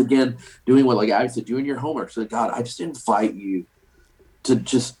 And it's, again, doing what, like I said, doing your homework. So, God, I just invite you to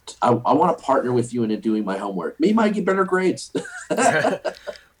I want to partner with you in doing my homework. Maybe I get better grades.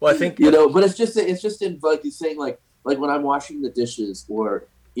 Well, I think but it's just in like he's saying, like when I'm washing the dishes, or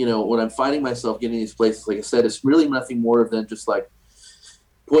when I'm finding myself getting these places, like I said, it's really nothing more than just like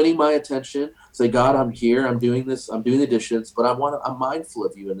pointing my attention, say, God, I'm here, I'm doing this, I'm doing the dishes, but I'm mindful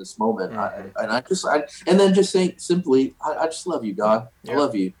of you in this moment. And then just saying simply, I just love you, God. I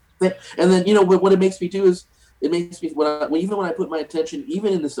love you. And then, what it makes me do is, it makes me, even when I put my attention,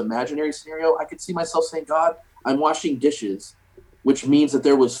 even in this imaginary scenario, I could see myself saying, God, I'm washing dishes, which means that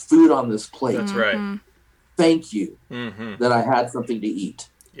there was food on this plate. That's right. Thank you that I had something to eat.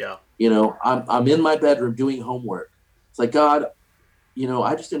 Yeah. I'm in my bedroom doing homework. It's like, God,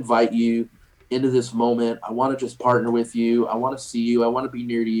 I just invite you into this moment. I want to just partner with you. I want to see you. I want to be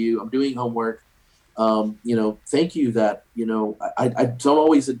near to you. I'm doing homework. Thank you that, I don't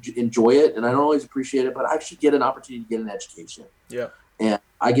always enjoy it, and I don't always appreciate it, but I should get an opportunity to get an education. Yeah. And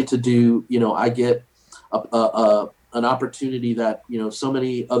I get to do, I get an opportunity that, so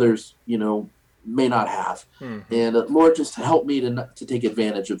many others, may not have. And Lord, just help me to take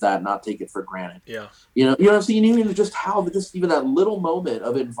advantage of that, not take it for granted. Yeah. So even just even that little moment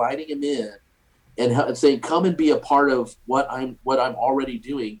of inviting him in and saying, come and be a part of what I'm already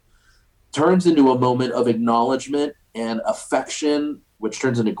doing, turns into a moment of acknowledgement and affection, which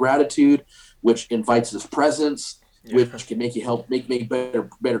turns into gratitude, which invites his presence, which can make you make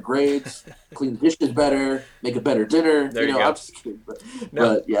better grades, clean the dishes better, make a better dinner. There you go. I'm just kidding,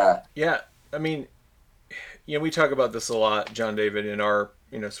 but yeah. Yeah. I mean, we talk about this a lot, John David, in our,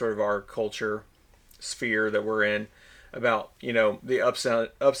 sort of our culture sphere that we're in, about, the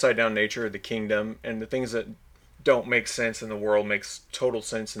upside down nature of the kingdom, and the things that don't make sense in the world makes total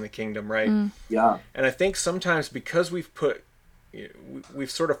sense in the kingdom, right? Yeah. And I think sometimes because we've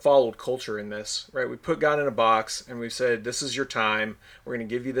sort of followed culture in this, right? We put God in a box and we've said, this is your time. We're going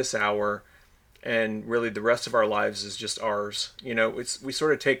to give you this hour. And really the rest of our lives is just ours. We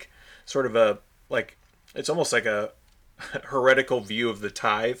sort of take sort of it's almost like a heretical view of the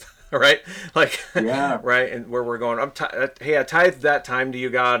tithe, right? Right. And where we're going, hey, I tithe that time to you,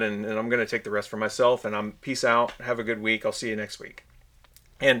 God, and I'm going to take the rest for myself, and I'm peace out. Have a good week. I'll see you next week.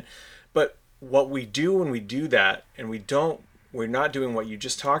 But what we do when we do that, and we're not doing what you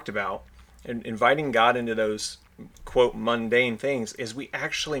just talked about, and inviting God into those, quote, mundane things, is we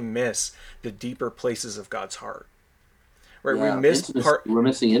actually miss the deeper places of God's heart. Right? Yeah, we're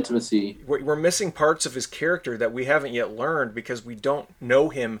missing intimacy. We're missing parts of his character that we haven't yet learned because we don't know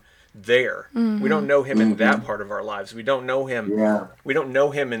him there. We don't know him in that part of our lives. We don't know him. Yeah. We don't know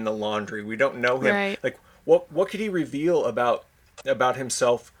him in the laundry. We don't know him. Right. Like what could he reveal about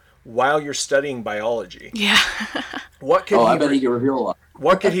himself while you're studying biology? Yeah. I bet he could reveal a lot.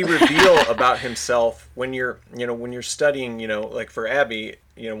 What could he reveal about himself when you're studying, like for Abby,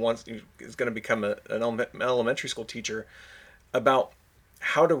 once is going to become an elementary school teacher, about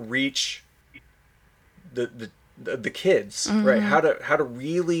how to reach the kids, right? How to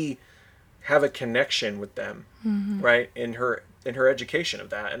really have a connection with them, right? In her education of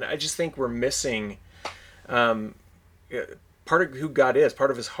that. And I just think we're missing part of who God is,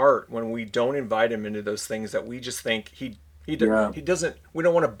 part of his heart, when we don't invite him into those things that we just think he doesn't, we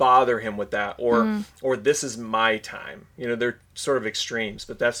don't want to bother him with that, or this is my time. They're sort of extremes,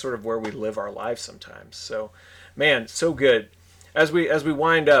 but that's sort of where we live our lives sometimes. So, man, so good. As we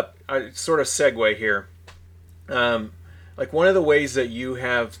wind up, I sort of segue here. Like one of the ways that you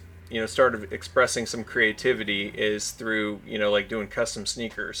have, started expressing some creativity is through, like doing custom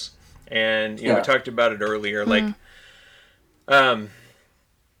sneakers. And, we talked about it earlier, like,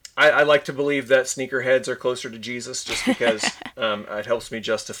 I like to believe that sneakerheads are closer to Jesus just because it helps me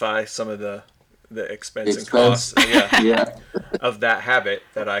justify some of the expense and costs of that habit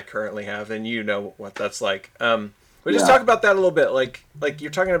that I currently have, and what that's like. But just talk about that a little bit, like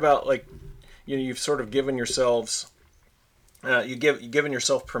you're talking about, like, you've sort of given yourselves, you've given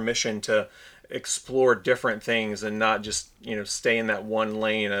yourself permission to explore different things and not just stay in that one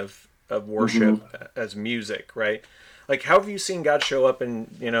lane of worship as music, right? Like, how have you seen God show up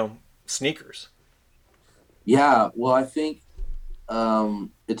in, sneakers? Yeah, well, I think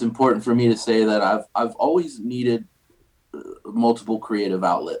it's important for me to say that I've always needed multiple creative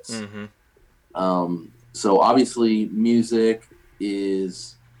outlets. So obviously, music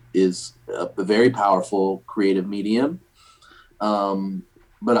is a very powerful creative medium,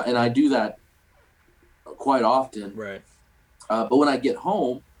 but I do that quite often. Right. But when I get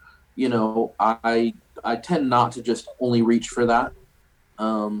home, I tend not to just only reach for that,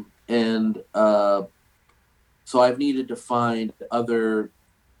 and so I've needed to find other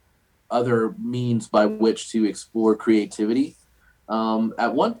means by which to explore creativity.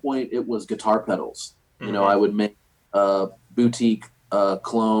 At one point, it was guitar pedals. I would make boutique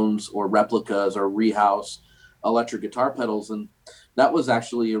clones or replicas or rehouse electric guitar pedals, and that was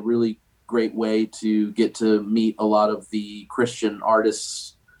actually a really great way to get to meet a lot of the Christian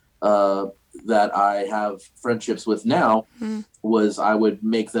artists that I have friendships with now. Was I would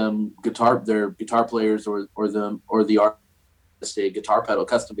make them their guitar players or the artist a guitar pedal,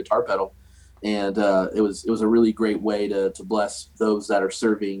 custom guitar pedal, and it was a really great way to bless those that are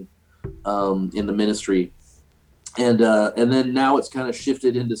serving in the ministry, and then now it's kind of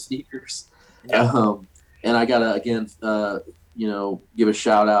shifted into sneakers. And I gotta again give a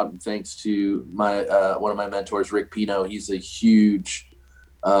shout out and thanks to my one of my mentors, Rick Pino. He's a huge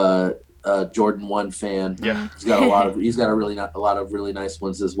Jordan 1 fan. Yeah, he's got a lot of really nice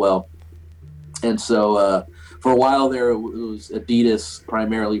ones as well. And so for a while there, it was Adidas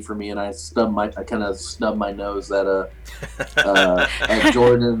primarily for me, and I kind of snubbed my nose at at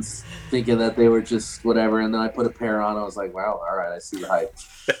Jordans, thinking that they were just whatever. And then I put a pair on. I was like, wow, all right, I see the hype.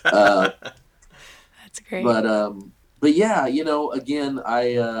 That's great. But yeah, again,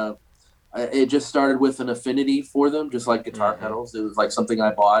 it just started with an affinity for them, just like guitar pedals. It was like something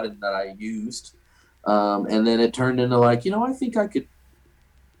I bought and that I used. And then it turned into like, I think I could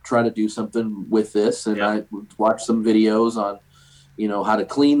try to do something with this. And I would watch some videos on, how to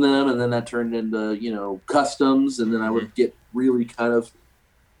clean them. And then that turned into, customs. And then I would get really kind of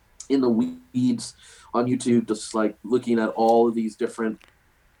in the weeds on YouTube, just like looking at all of these different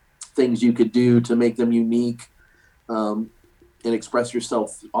things you could do to make them unique. And express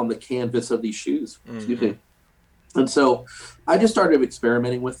yourself on the canvas of these shoes. Excuse me. And so I just started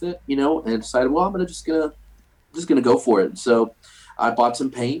experimenting with it, and decided, well, I'm just gonna go for it. And so I bought some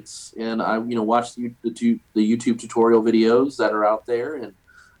paints, and I, watched the YouTube tutorial videos that are out there, and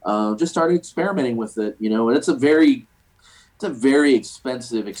just started experimenting with it, and it's a very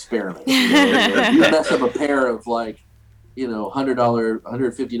expensive experiment. If you mess up a pair of like, $100,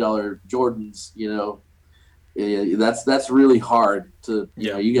 $150 Jordans, that's really hard to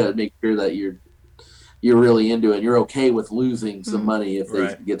you got to make sure that you're really into it. You're okay with losing some money if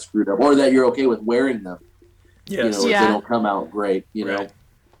they get screwed up, or that you're okay with wearing them. If they don't come out great, know.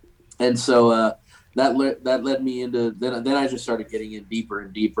 And so that led me into then I just started getting in deeper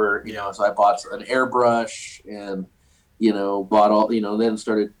and deeper. So I bought an airbrush and bought all then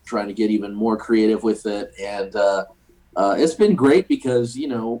started trying to get even more creative with it, and it's been great because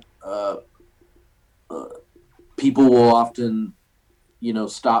people will often,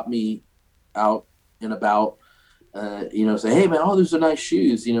 stop me out and about, say, "Hey, man, oh, those are nice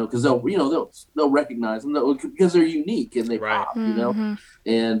shoes," because they'll recognize them because they're unique and they pop,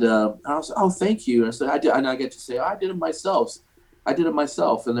 And I was, "Oh, thank you." And I said, "I did," and I get to say, "I did it myself." And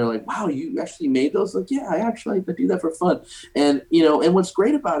they're like, "Wow, you actually made those?" Like, "Yeah, I do that for fun." And and what's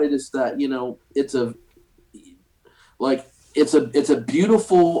great about it is that it's a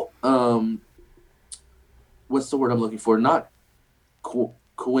beautiful. What's the word I'm looking for? Not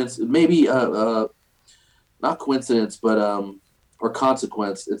coincidence, maybe not coincidence, but or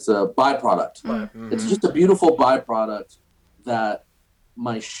consequence. It's a byproduct. It's just a beautiful byproduct that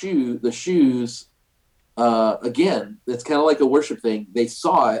the shoes. Again, it's kind of like a worship thing. They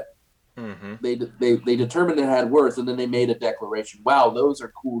saw it. They determined it had worth, and then they made a declaration. Wow, those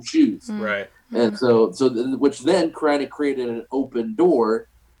are cool shoes. Right. And so which then kind of created an open door.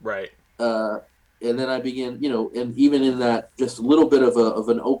 Right. And then I began, and even in that just a little bit of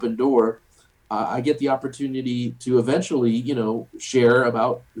an open door, I get the opportunity to eventually, share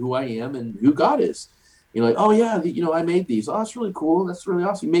about who I am and who God is. Like, "Oh yeah, I made these. Oh, that's really cool. That's really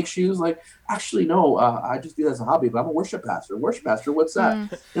awesome. You make shoes?" Like, actually, no, I just do that as a hobby, but I'm a worship pastor. Worship pastor, what's that?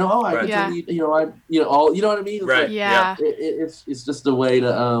 I get to lead, all, you know what I mean? It's right. Like, yeah. It's just a way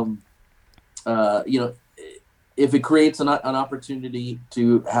to, if it creates an opportunity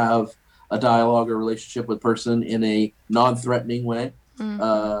to have a dialogue or relationship with person in a non-threatening way,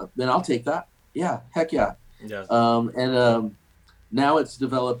 then I'll take that. Yeah, heck yeah. Yeah. Now it's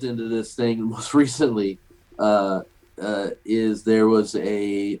developed into this thing most recently. is there was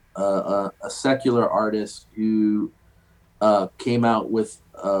a secular artist who came out with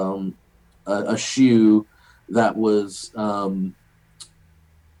a shoe that was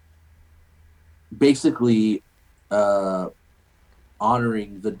basically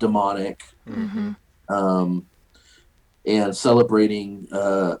honoring the demonic, and celebrating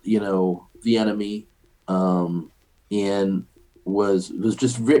the enemy, and was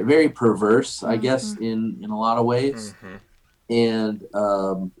just very perverse, I guess, in a lot of ways. And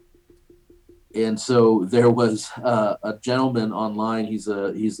so there was a gentleman online. He's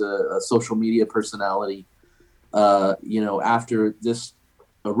a social media personality. After this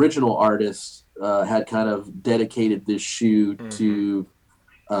original artist had kind of dedicated this shoe to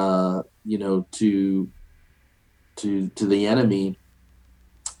the enemy,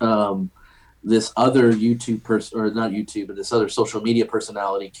 this other YouTube person, or not YouTube, but this other social media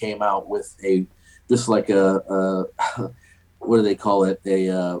personality came out with a what do they call it?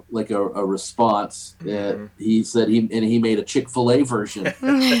 A response. He said he made a Chick-fil-A version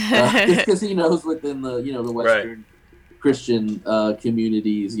because he knows within the the Western Christian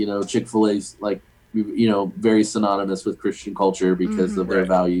communities, Chick-fil-A's very synonymous with Christian culture because of their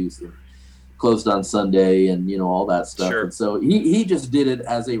values. And closed on Sunday and all that stuff. Sure. And so he just did it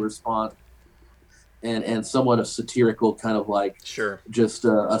as a response. And somewhat of satirical, kind of just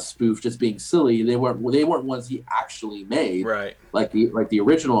a spoof, just being silly. They weren't ones he actually made. Right. Like the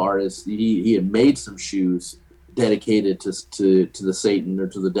original artist, he had made some shoes dedicated to the Satan or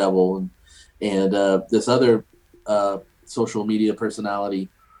to the devil, and this other social media personality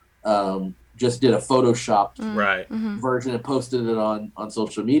just did a photoshopped version and posted it on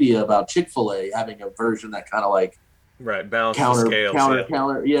social media about Chick-fil-A having a version that kind of balance the scales,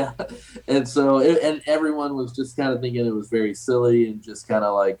 counter, and so and everyone was just kind of thinking it was very silly and just kind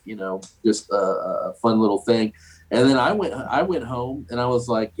of just a fun little thing. And then I went home and I was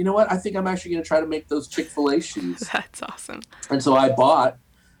like, you know what? I think I'm actually going to try to make those Chick-fil-A shoes. That's awesome. And so I bought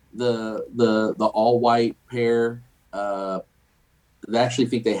the all white pair. I actually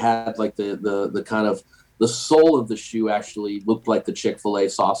think they had the kind of the sole of the shoe actually looked like the Chick-fil-A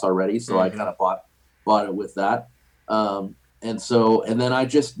sauce already, so I kind of bought it with that. And then I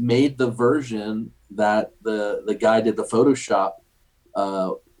just made the version that the guy did the Photoshop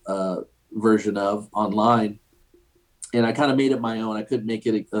version of online, and I kind of made it my own. I couldn't make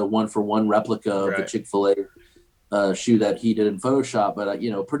it a one-for-one replica of the Chick-fil-A shoe that he did in Photoshop, but I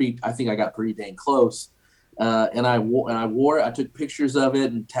think I got pretty dang close. And I wore it. I took pictures of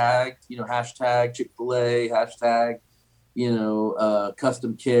it and tagged, hashtag Chick-fil-A, hashtag,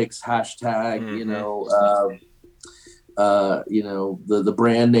 custom kicks, hashtag, the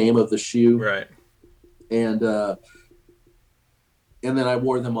brand name of the shoe. Right. And then I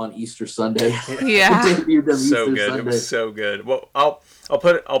wore them on Easter Sunday. Yeah. So Easter good. Sunday. It was so good. Well, I'll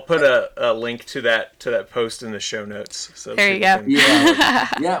put a link to that post in the show notes. So there you go.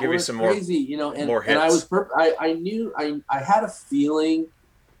 Yeah. Give you some crazy, more hits. And I was I knew I had a feeling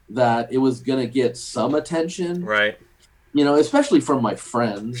that it was gonna get some attention. Right. Especially from my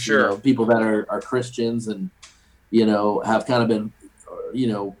friends. Sure. People that are Christians and have kind of been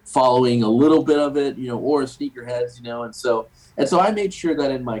following a little bit of it, or sneakerheads, and so I made sure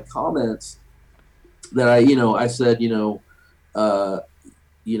that in my comments that I said,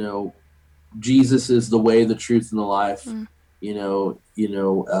 Jesus is the way, the truth, and the life, and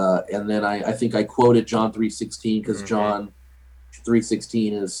then I think I quoted John 3:16 because John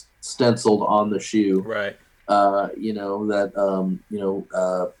 3:16 is stenciled on the shoe, right? So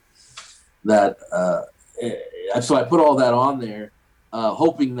I put all that on there.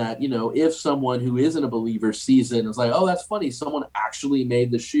 Hoping that, if someone who isn't a believer sees it and is like, oh, that's funny, someone actually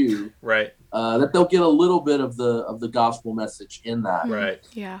made the shoe, right? That they'll get a little bit of the gospel message in that, right?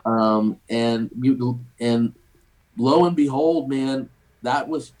 Yeah. And lo and behold, man, that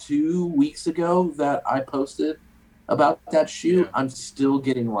was 2 weeks ago that I posted about that shoe. Yeah. I'm still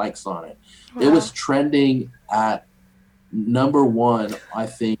getting likes on it. Wow. It was trending at number one, I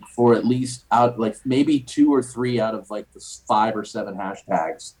think, for at least maybe 2 or 3 out of the 5 or 7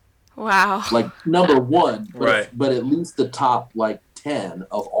 hashtags. Wow. Number one, but, right. But at least the top 10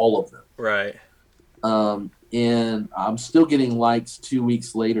 of all of them. Right. And I'm still getting likes 2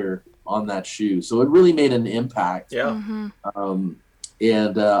 weeks later on that shoe. So it really made an impact. Yeah. Mm-hmm.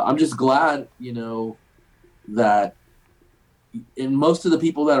 And I'm just glad, that and most of the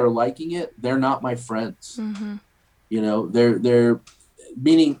people that are liking it, they're not my friends. Mm-hmm. They're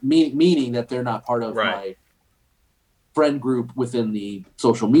meaning that they're not part of my friend group within the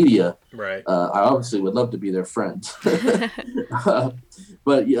social media. Right. I obviously would love to be their friends,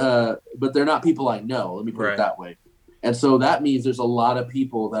 but they're not people I know. Let me put it that way. And so that means there's a lot of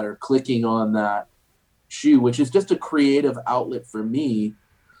people that are clicking on that shoe, which is just a creative outlet for me,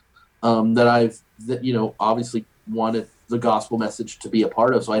 that obviously wanted the gospel message to be a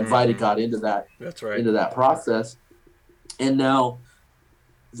part of. So I invited God into that. That's right. Into that process. And now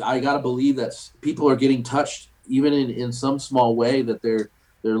I got to believe that people are getting touched even in some small way, that they're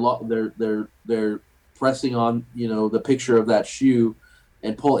pressing on, the picture of that shoe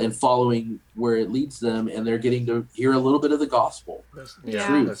and following where it leads them, and they're getting to hear a little bit of the gospel. That's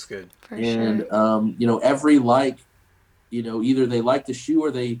good. For and sure. every either they like the shoe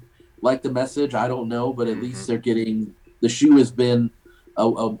or they like the message, I don't know, but at least they're getting, the shoe has been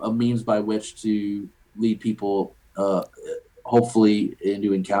a means by which to lead people hopefully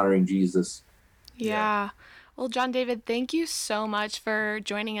into encountering Jesus. Yeah. Well, John David, thank you so much for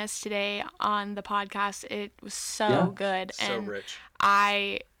joining us today on the podcast. It was so good. So and rich.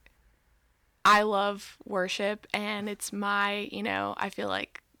 I love worship, and it's my, I feel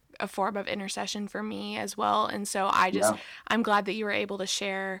like a form of intercession for me as well. And so I'm glad that you were able to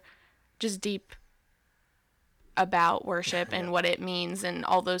share just deep about worship and what it means and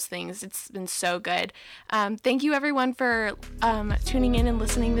all those things. It's been so good. Thank you everyone for tuning in and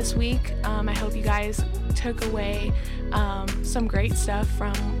listening this week. I hope you guys took away some great stuff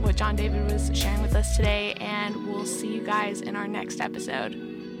from what John David was sharing with us today, and we'll see you guys in our next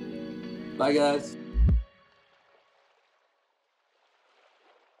episode. Bye guys.